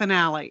in the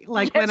finale.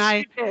 Like when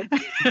I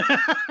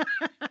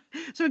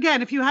So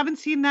again, if you haven't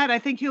seen that, I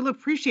think you'll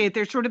appreciate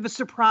there's sort of a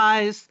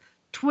surprise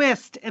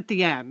twist at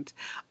the end.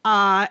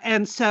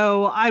 And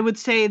so I would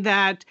say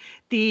that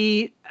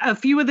a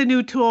few of the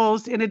new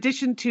tools, in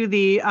addition to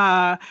the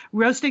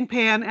roasting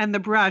pan and the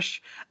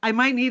brush, I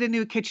might need a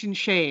new kitchen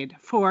shade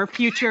for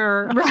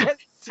future.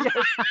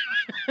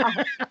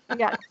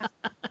 Yes.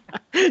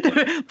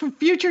 For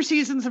future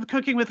seasons of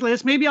Cooking with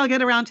Liz. Maybe I'll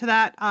get around to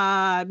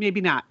that. Maybe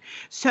not.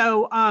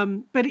 So,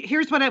 but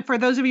here's for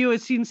those of you who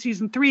have seen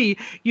season 3,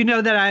 you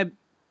know that I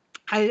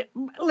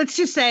let's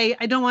just say,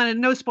 I don't want to,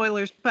 no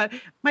spoilers, but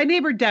my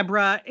neighbor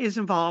Deborah is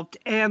involved.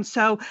 And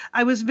so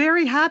I was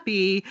very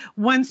happy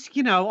once,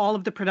 all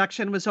of the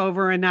production was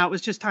over and now it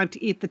was just time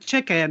to eat the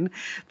chicken,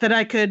 that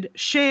I could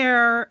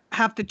share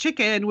half the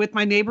chicken with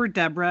my neighbor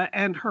Deborah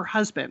and her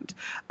husband,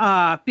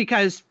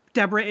 because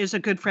Deborah is a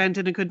good friend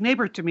and a good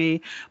neighbor to me,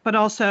 but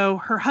also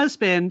her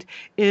husband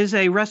is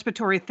a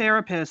respiratory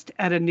therapist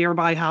at a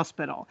nearby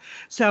hospital.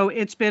 So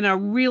it's been a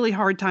really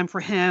hard time for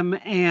him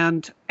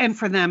and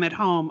for them at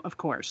home, of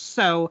course.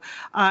 So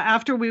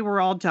after we were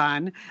all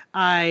done,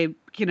 I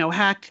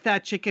hacked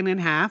that chicken in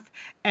half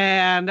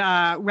and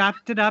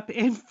wrapped it up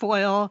in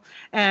foil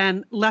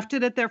and left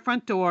it at their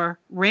front door,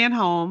 ran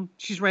home.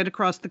 She's right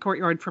across the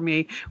courtyard from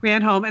me,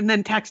 ran home and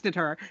then texted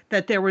her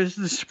that there was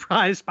the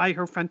surprise by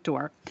her front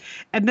door.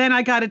 And then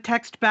I got a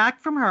text back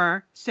from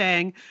her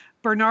saying,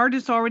 Bernard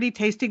is already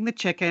tasting the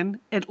chicken.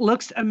 It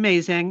looks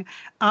amazing.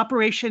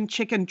 Operation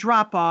Chicken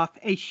Drop-Off,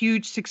 a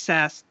huge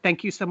success.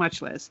 Thank you so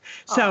much, Liz.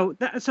 So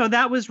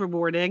that was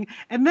rewarding.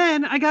 And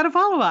then I got a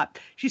follow-up.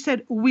 She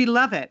said, we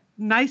love it.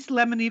 Nice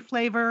lemony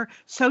flavor,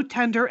 so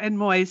tender and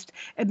moist.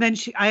 And then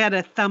I had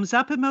a thumbs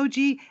up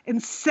emoji and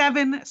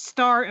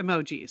 7-star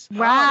emojis.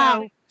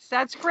 Wow.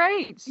 That's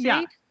great. See?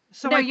 Yeah.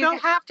 So you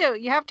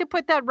have to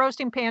put that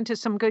roasting pan to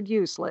some good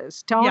use,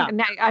 Liz.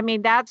 I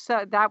mean,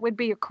 that would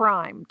be a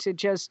crime to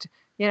just,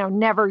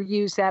 never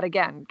use that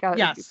again.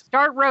 Yes.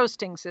 Start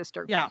roasting,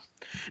 sister. Yeah.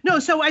 No,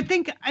 so I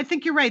think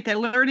you're right that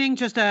learning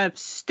just a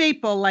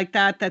staple like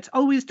that's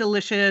always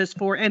delicious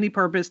for any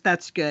purpose,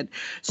 that's good.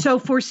 So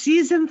for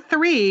season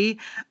 3,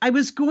 I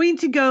was going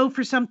to go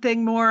for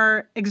something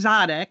more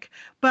exotic,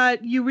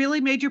 but you really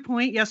made your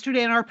point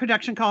yesterday in our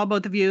production call,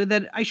 both of you,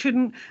 that I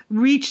shouldn't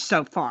reach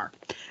so far.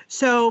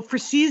 So for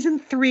season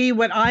 3,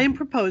 what I am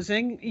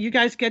proposing, you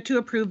guys get to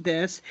approve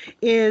this,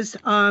 is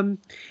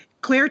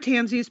Claire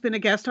Tansey has been a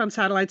guest on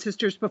Satellite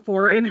Sisters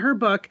before. In her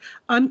book,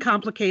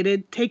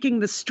 Uncomplicated, Taking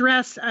the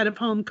Stress Out of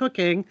Home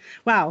Cooking.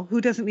 Wow,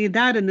 who doesn't need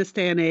that in this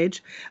day and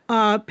age?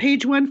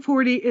 Page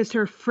 140 is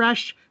her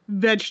fresh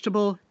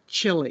vegetable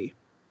chili.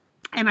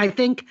 And I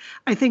think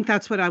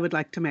that's what I would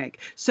like to make.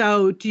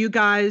 So do you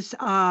guys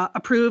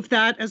approve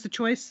that as a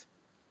choice?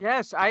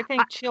 Yes, I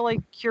think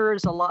chili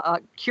cures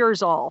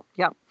all.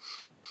 Yeah.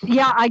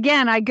 Yeah,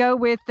 again, I go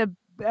with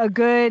a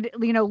good,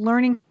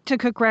 learning to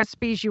cook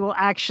recipes you will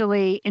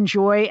actually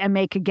enjoy and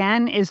make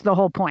again is the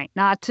whole point,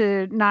 not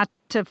to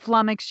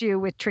flummox you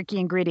with tricky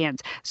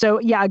ingredients. So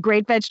yeah, a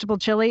great vegetable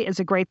chili is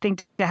a great thing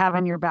to have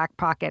in your back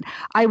pocket.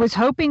 I was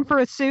hoping for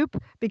a soup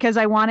because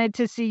I wanted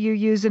to see you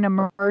use an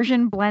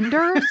immersion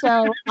blender.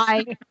 So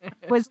I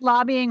was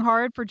lobbying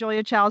hard for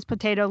Julia Chow's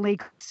potato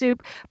leek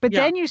soup, but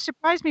then you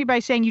surprised me by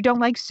saying you don't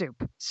like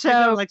soup. So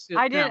I don't like soup.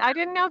 I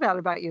didn't know that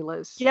about you,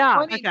 Liz.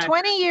 Yeah.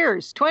 20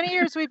 years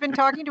we've been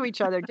talking to each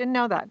other. Didn't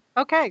know that.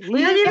 Okay.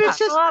 Liz it's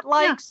just not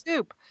like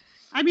soup.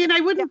 I mean,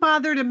 I wouldn't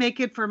bother to make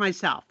it for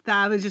myself.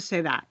 I would just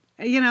say that.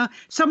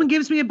 Someone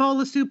gives me a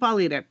bowl of soup, I'll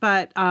eat it.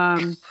 But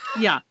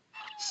yeah.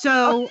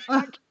 So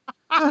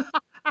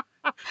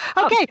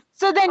okay.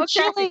 So then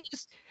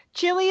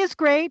chili is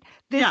great.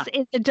 This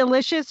is a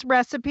delicious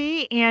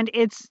recipe and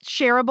it's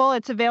shareable.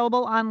 It's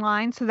available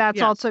online. So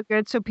that's also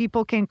good. So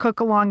people can cook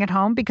along at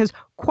home because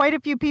quite a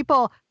few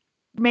people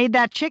made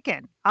that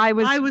chicken.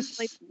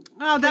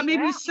 That made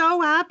me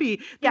so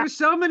happy. There were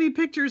so many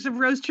pictures of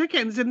roast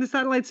chickens in the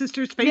Satellite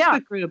Sisters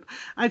Facebook group.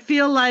 I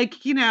feel like,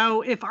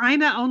 if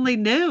Ina only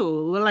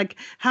knew, like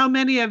how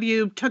many of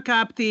you took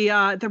up the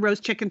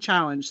roast chicken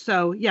challenge.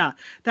 So yeah,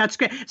 that's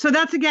great. So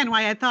that's again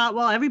why I thought,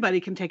 well,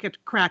 everybody can take a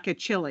crack at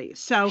chili.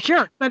 So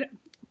sure. But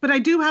I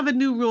do have a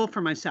new rule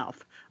for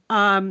myself.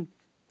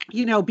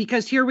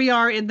 because here we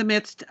are in the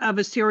midst of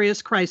a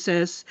serious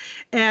crisis.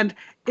 And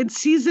in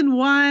season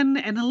 1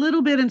 and a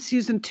little bit in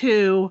season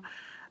 2,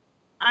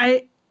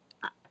 I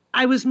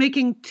was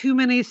making too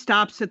many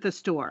stops at the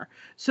store.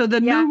 So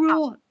the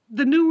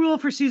new rule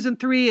for season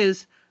 3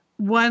 is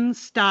 1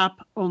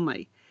 stop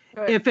only.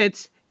 Good.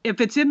 If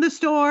it's in the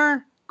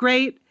store,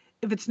 great.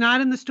 If it's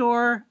not in the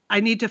store, I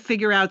need to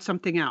figure out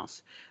something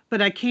else.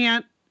 But I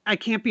can't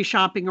be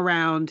shopping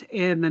around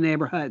in the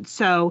neighborhood.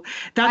 So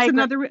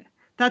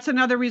that's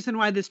another reason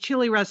why this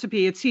chili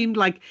recipe, it seemed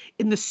like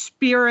in the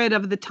spirit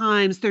of the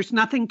times. There's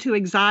nothing too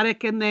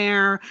exotic in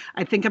there.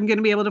 I think I'm going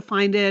to be able to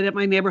find it at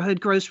my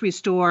neighborhood grocery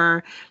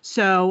store.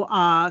 So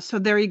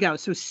there you go.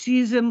 So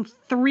season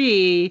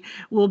 3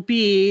 will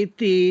be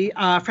the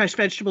fresh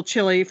vegetable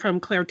chili from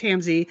Claire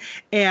Tansey.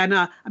 And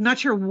I'm not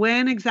sure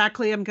when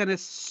exactly I'm going to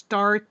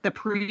start the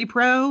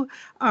pre-pro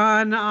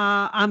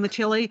on the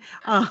chili,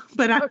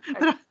 but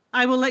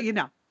I will let you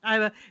know.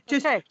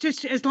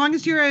 Just as long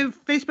as you're a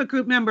Facebook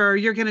group member,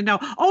 you're going to know.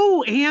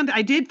 Oh, and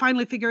I did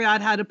finally figure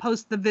out how to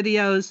post the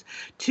videos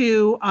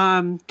to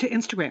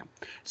Instagram.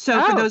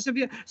 So for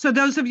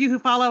those of you who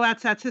follow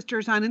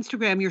 @SatSisters on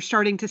Instagram, you're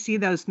starting to see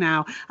those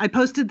now. I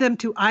posted them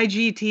to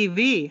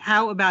IGTV.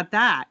 How about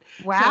that?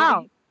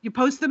 Wow. So you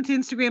post them to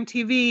Instagram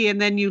TV, and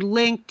then you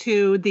link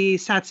to the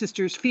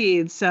SatSisters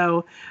feed.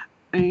 So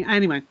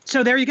anyway,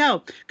 so there you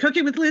go.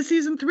 Cooking with Liz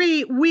season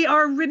 3. We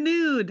are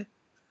renewed.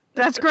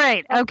 That's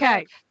great.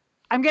 Okay.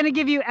 I'm going to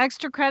give you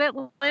extra credit,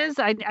 Liz.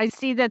 I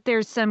see that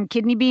there's some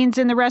kidney beans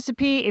in the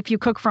recipe. If you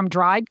cook from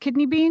dried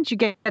kidney beans, you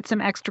get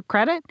some extra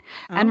credit.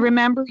 Oh. And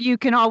remember, you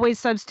can always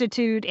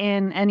substitute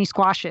in any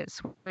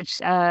squashes, which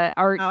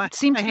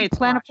seem to be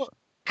plentiful.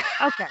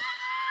 Okay.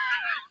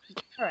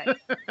 All right.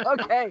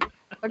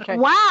 Okay.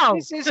 Wow.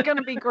 This is going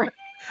to be great.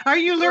 Are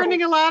you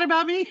learning a lot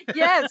about me?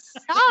 Yes.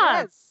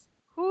 Yes.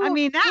 Who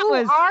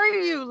are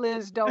you,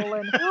 Liz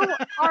Dolan? Who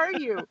are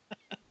you?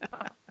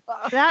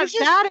 That is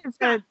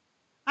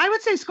I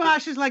would say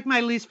squash is like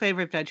my least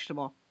favorite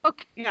vegetable.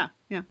 Okay. Yeah.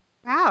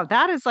 Wow,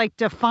 that is like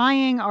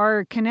defying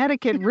our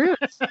Connecticut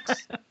roots.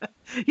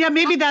 Yeah,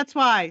 maybe that's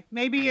why.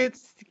 Maybe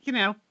it's,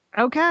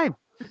 Okay.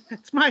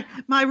 It's my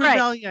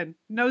rebellion. Right.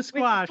 No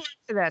squash.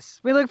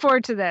 We look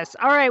forward to this.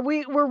 All right,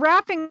 we're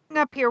wrapping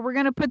up here. We're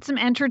going to put some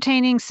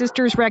entertaining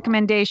sisters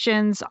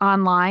recommendations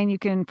online. You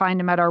can find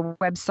them at our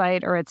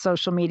website or at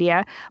social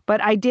media.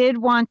 But I did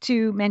want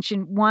to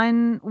mention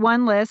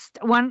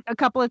a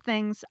couple of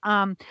things.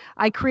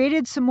 I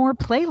created some more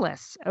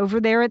playlists over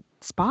there at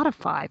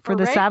Spotify for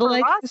the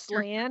satellite. Hooray for us,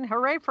 Lian.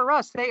 Hooray for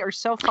us. They are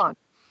so fun.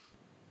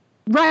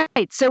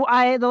 Right. So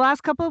the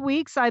last couple of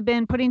weeks, I've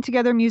been putting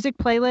together music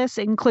playlists.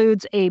 It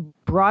includes a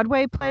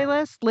Broadway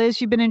playlist. Liz,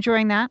 you've been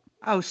enjoying that?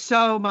 Oh,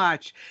 so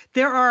much.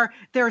 There are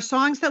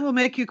songs that will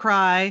make you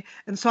cry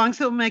and songs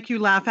that will make you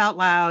laugh out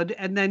loud,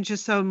 and then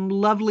just some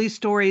lovely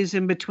stories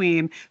in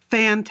between.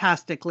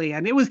 Fantastically.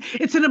 And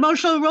it's an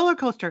emotional roller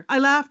coaster. I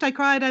laughed, I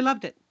cried, I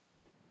loved it.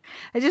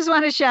 I just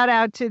want to shout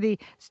out to the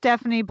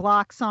Stephanie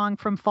Block song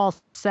from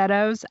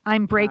Falsettos,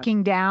 I'm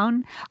Breaking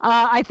Down.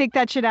 I think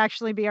that should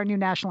actually be our new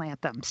national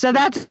anthem. So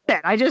that's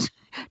it. I just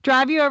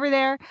drive you over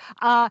there.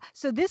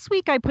 So this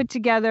week I put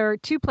together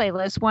 2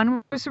 playlists.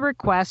 One was a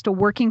request, a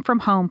working from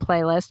home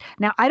playlist.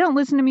 Now, I don't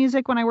listen to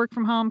music when I work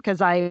from home because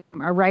I'm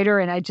a writer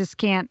and I just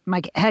can't,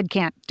 my head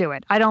can't do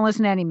it. I don't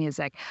listen to any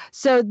music.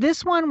 So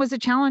this one was a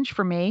challenge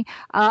for me.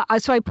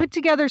 So I put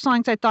together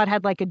songs I thought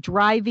had like a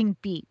driving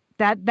beat.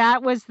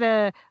 That was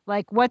the,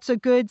 like, what's a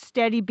good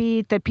steady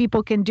beat that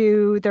people can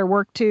do their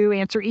work to,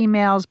 answer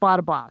emails, blah,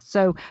 blah, blah.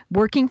 So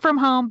working from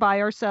home by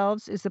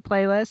ourselves is the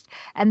playlist.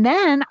 And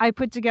then I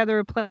put together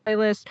a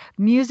playlist,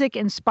 music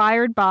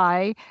inspired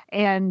by,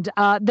 and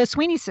the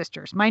Sweeney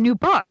Sisters, my new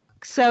book.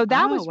 So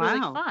that was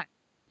really fun.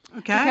 Okay.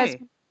 Because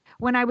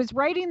when I was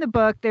writing the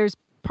book, there's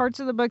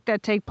parts of the book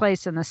that take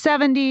place in the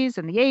 70s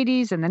and the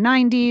 80s and the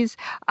 90s.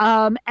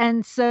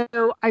 And so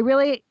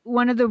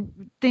one of the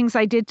things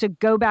I did to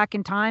go back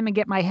in time and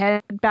get my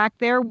head back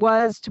there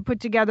was to put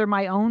together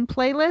my own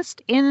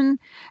playlist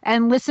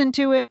and listen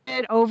to it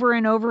over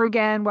and over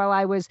again while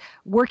I was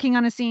working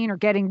on a scene or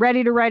getting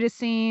ready to write a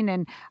scene.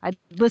 And I'd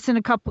listen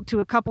to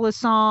a couple of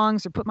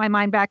songs or put my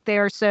mind back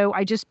there. So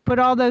I just put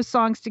all those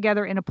songs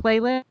together in a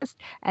playlist,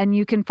 and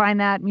you can find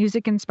that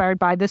music inspired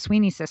by the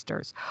Sweeney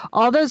Sisters.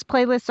 All those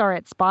playlists are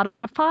at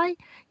Spotify.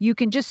 You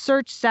can just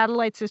search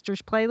Satellite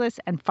Sisters playlist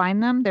and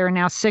find them. There are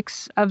now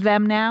 6 of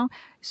them now.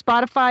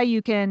 Spotify,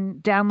 you can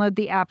download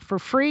the app for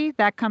free.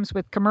 That comes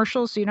with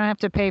commercials, so you don't have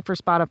to pay for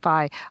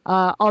Spotify.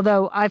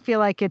 Although I feel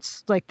like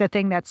it's like the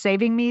thing that's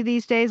saving me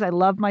these days. I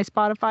love my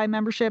Spotify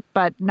membership,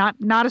 but not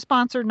a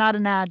sponsor, not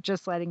an ad,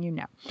 just letting you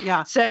know.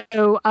 Yeah. So,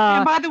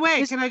 and by the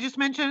way, can I just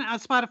mention on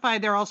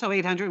Spotify, there are also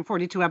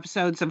 842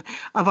 episodes of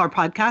our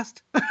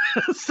podcast.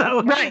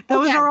 So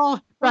those are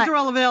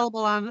all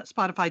available on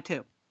Spotify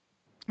too.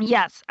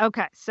 Yes.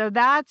 Okay. So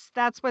that's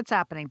what's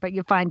happening. But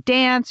you'll find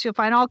dance. You'll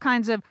find all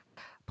kinds of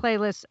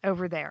playlists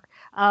over there.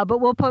 But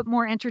we'll put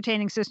more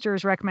Entertaining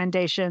Sisters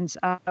recommendations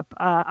up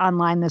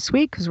online this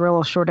week because we're a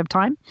little short of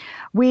time.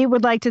 We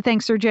would like to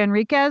thank Sergio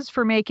Enriquez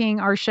for making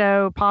our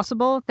show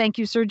possible. Thank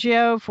you,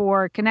 Sergio,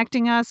 for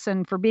connecting us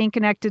and for being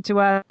connected to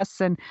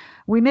us. And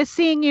we miss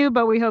seeing you,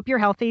 but we hope you're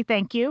healthy.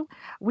 Thank you.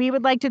 We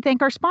would like to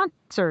thank our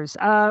sponsors.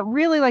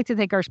 Really like to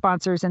thank our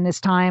sponsors in this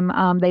time.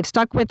 They've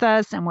stuck with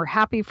us, and we're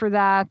happy for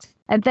that.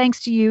 And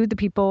thanks to you, the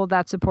people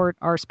that support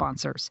our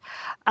sponsors.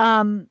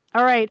 All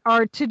right,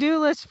 our to-do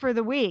list for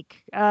the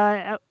week.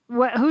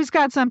 Who's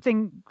got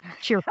something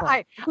cheerful?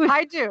 I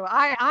do.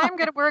 I'm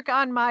going to work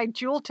on my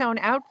jewel tone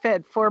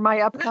outfit for my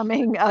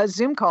upcoming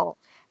Zoom call.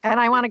 And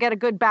I want to get a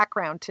good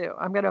background, too.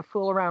 I'm going to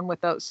fool around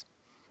with those.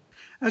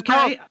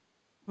 Okay.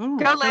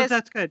 Go, Liz.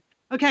 That's good.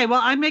 Okay,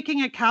 well, I'm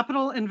making a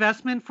capital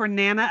investment for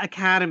Nana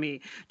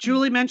Academy.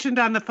 Julie mentioned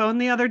on the phone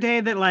the other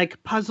day that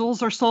like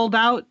puzzles are sold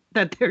out,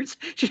 that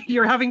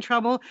you're having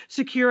trouble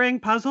securing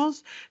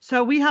puzzles.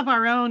 So we have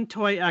our own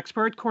toy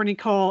expert, Courtney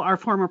Cole, our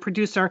former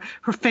producer.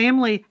 Her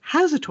family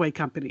has a toy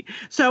company.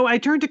 So I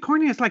turned to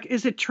Courtney. I was like,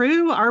 is it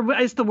true?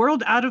 Is the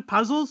world out of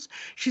puzzles?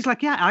 She's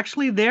like, yeah,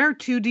 actually their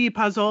 2D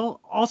puzzle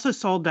also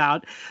sold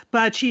out,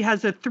 but she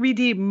has a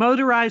 3D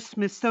motorized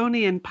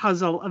Smithsonian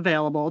puzzle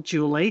available,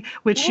 Julie,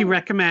 which she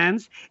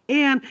recommends.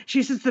 And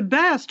she says the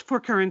best for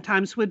current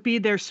times would be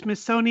their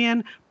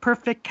Smithsonian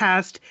Perfect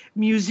Cast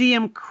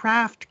Museum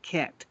Craft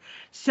Kit.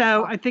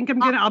 So I think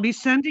I'll be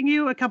sending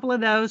you a couple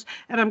of those,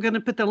 and I'm going to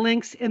put the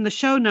links in the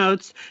show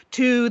notes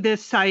to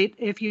this site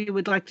if you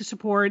would like to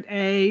support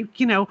a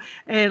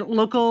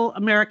local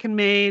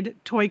American-made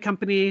toy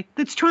company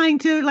that's trying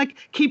to like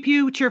keep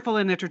you cheerful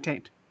and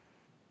entertained.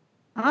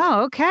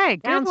 Oh, okay.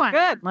 Good one,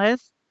 good.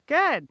 Liz.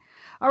 Good.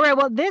 All right.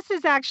 Well, this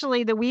is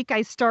actually the week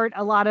I start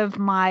a lot of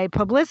my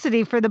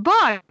publicity for the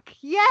book.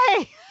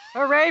 Yay!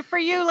 Hooray for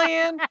you,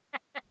 Lian.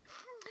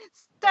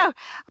 So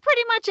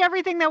pretty much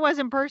everything that was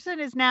in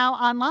person is now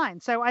online.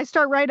 So I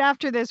start right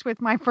after this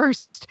with my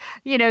first,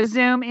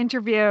 Zoom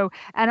interview,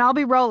 and I'll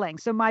be rolling.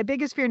 So my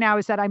biggest fear now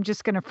is that I'm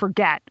just going to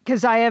forget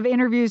because I have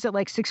interviews at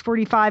like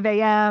 6:45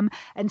 a.m.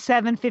 and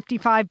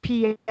 7:55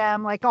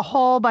 p.m., like a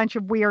whole bunch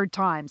of weird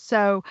times.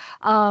 So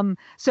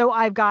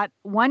I've got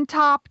one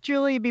top,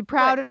 Julie, be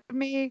proud of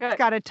me. It's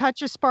got a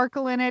touch of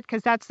sparkle in it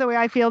because that's the way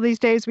I feel these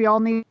days. We all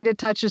need a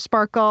touch of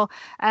sparkle,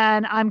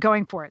 and I'm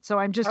going for it. So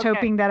I'm just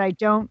hoping that I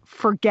don't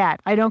forget.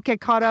 I don't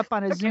get caught up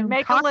on a Zoom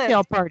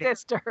cocktail party.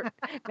 Sister.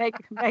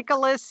 Make a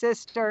list,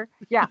 sister.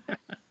 Yeah.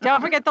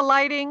 Don't forget the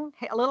lighting,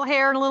 a little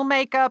hair and a little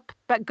makeup,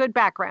 but good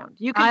background.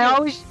 I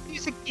always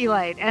use a key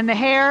light. And the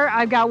hair,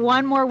 I've got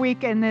one more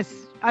week in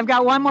this. I've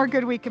got one more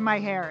good week in my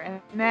hair. And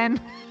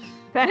then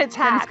it's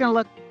hat. Then it's going to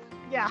look,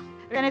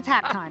 then it's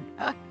hat time.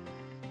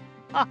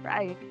 All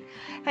right.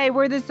 Hey,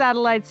 we're the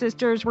Satellite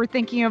Sisters. We're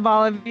thinking of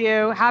all of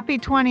you. Happy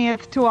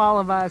 20th to all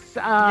of us.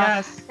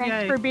 Yes.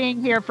 Thanks for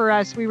being here for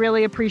us. We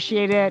really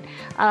appreciate it.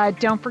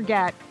 Don't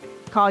forget,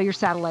 call your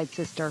Satellite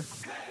Sister.